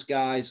one of us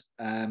guys.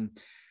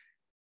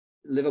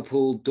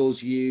 Liverpool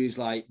does use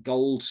like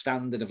gold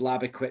standard of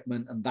lab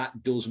equipment, and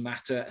that does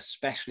matter,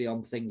 especially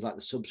on things like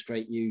the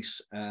substrate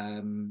use,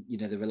 you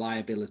know, the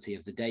reliability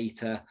of the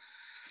data.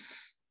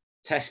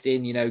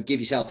 Testing, you know,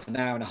 give yourself an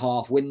hour and a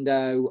half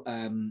window.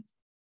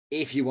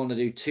 If you want to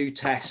do 2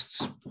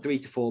 tests, 3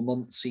 to 4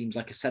 months seems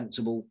like a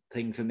sensible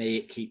thing for me.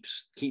 It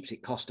keeps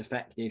it cost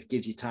effective,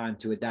 gives you time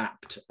to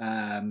adapt,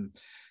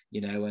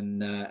 you know,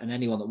 and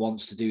anyone that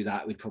wants to do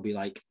that would probably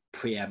like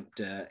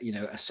preempt, you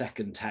know, a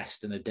second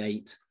test and a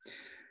date.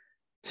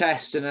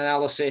 Test and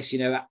analysis, you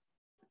know,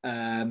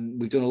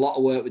 we've done a lot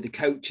of work with the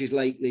coaches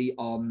lately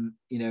on,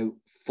 you know,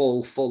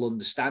 full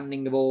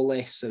understanding of all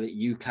this, so that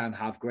you can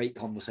have great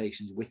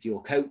conversations with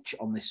your coach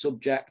on this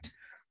subject.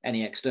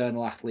 Any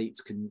external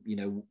athletes can, you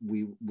know,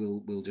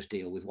 we'll just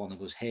deal with one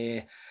of us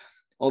here.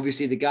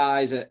 Obviously, the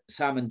guys at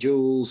Sam and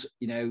Jules,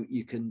 you know,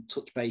 you can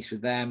touch base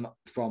with them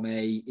from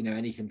a, you know,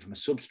 anything from a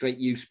substrate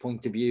use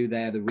point of view.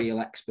 They're the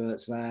real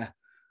experts there.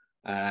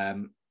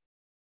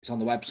 It's on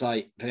the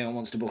website if anyone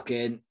wants to book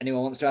in.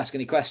 Anyone wants to ask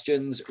any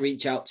questions,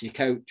 reach out to your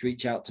coach,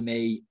 reach out to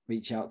me,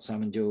 reach out to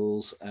Sam and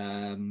Jules.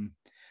 Even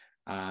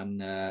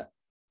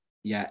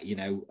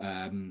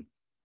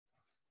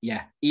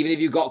if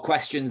you've got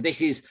questions,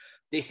 this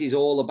is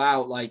all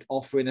about like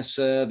offering a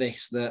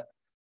service that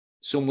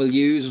some will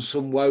use and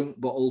some won't,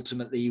 but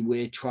ultimately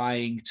we're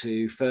trying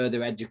to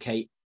further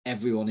educate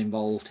everyone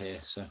involved here.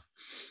 So,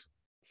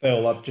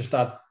 Phil, I've just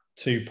add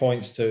 2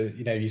 points to,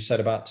 you know, you said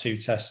about 2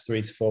 tests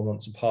 3 to 4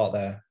 months apart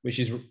there, which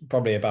is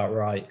probably about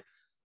right.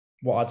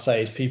 What I'd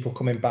say is people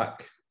coming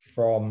back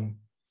from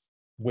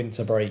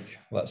winter break,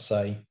 let's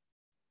say,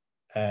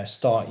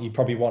 you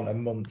probably want a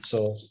month,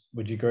 or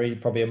would you agree?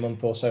 Probably a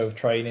month or so of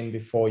training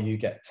before you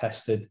get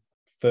tested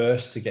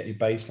first to get your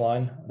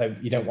baseline.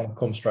 You don't want to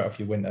come straight off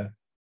your winter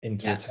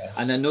into a test.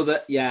 And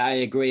I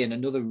agree. And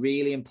another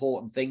really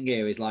important thing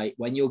here is like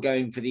when you're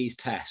going for these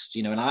tests,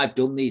 you know, and I've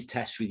done these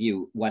tests with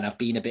you when I've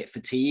been a bit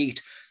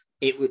fatigued,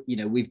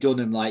 we've done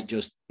them like,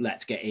 just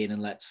let's get in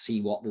and let's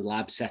see what the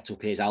lab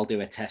setup is. I'll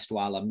do a test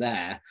while I'm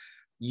there.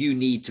 You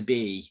need to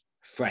be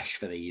fresh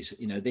for these.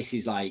 This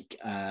is like,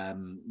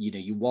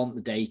 you want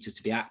the data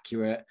to be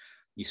accurate.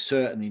 You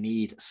certainly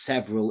need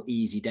several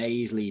easy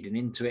days leading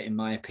into it, in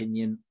my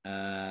opinion.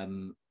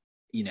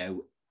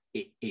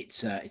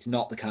 It's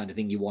not the kind of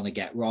thing you want to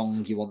get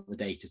wrong. You want the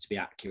data to be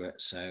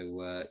accurate.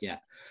 So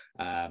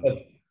the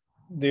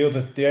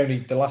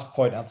last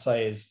point I'd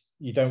say is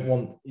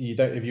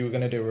if you were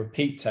going to do a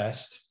repeat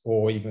test,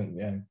 or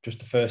even just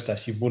the first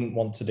test, you wouldn't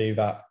want to do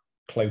that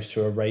close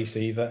to a race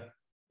either.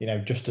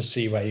 Just to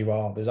see where you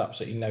are. There's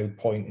absolutely no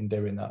point in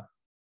doing that.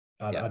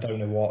 I don't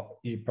know what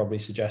you'd probably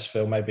suggest,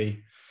 Phil.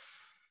 Maybe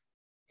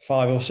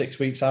 5 or 6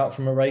 weeks out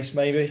from a race,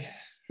 maybe.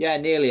 Yeah,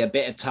 nearly a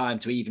bit of time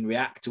to even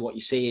react to what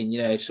you're seeing.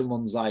 If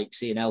someone's like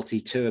seeing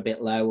LT2 a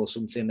bit low or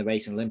something, the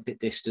race and Olympic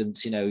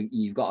distance,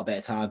 you've got a bit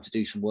of time to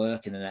do some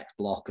work in the next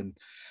block. And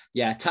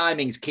yeah,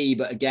 timing's key.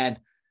 But again,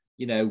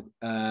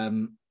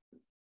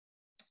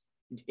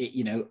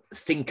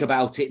 think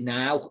about it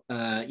now,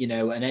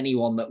 and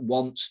anyone that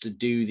wants to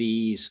do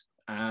these,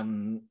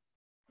 it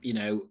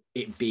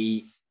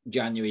be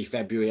January,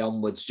 February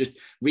onwards, just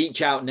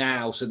reach out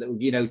now, so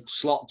that,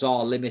 slots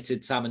are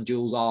limited. Sam and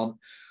Jules aren't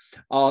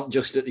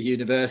just at the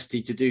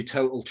university to do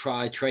total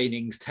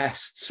trainings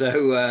tests.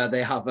 So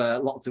they have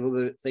lots of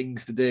other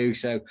things to do.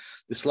 So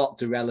the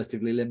slots are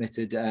relatively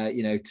limited, 2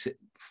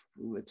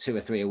 or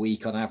 3 a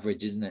week on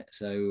average, isn't it?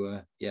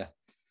 So yeah.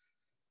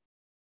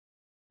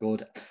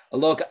 Good.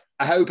 Look,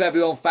 I hope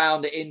everyone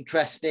found it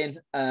interesting.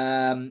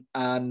 And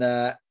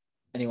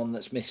anyone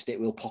that's missed it,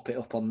 we'll pop it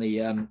up on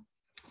YouTube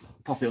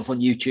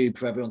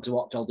for everyone to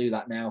watch. I'll do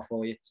that now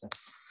for you. So,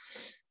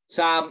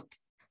 Sam,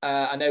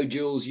 I know,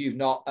 Jules,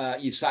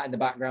 you've sat in the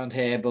background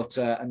here, but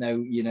I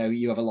know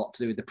you have a lot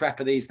to do with the prep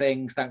of these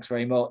things. Thanks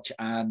very much.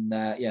 And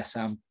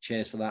Sam,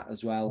 cheers for that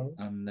as well.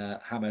 And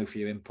Hamo for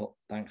your input.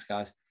 Thanks,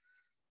 guys.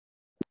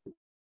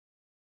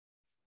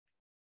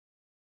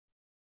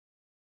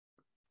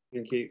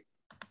 Thank you.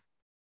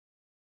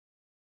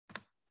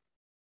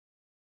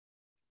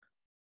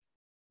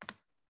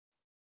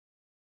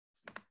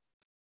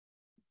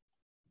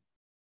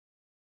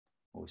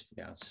 Always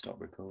forget to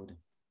stop recording.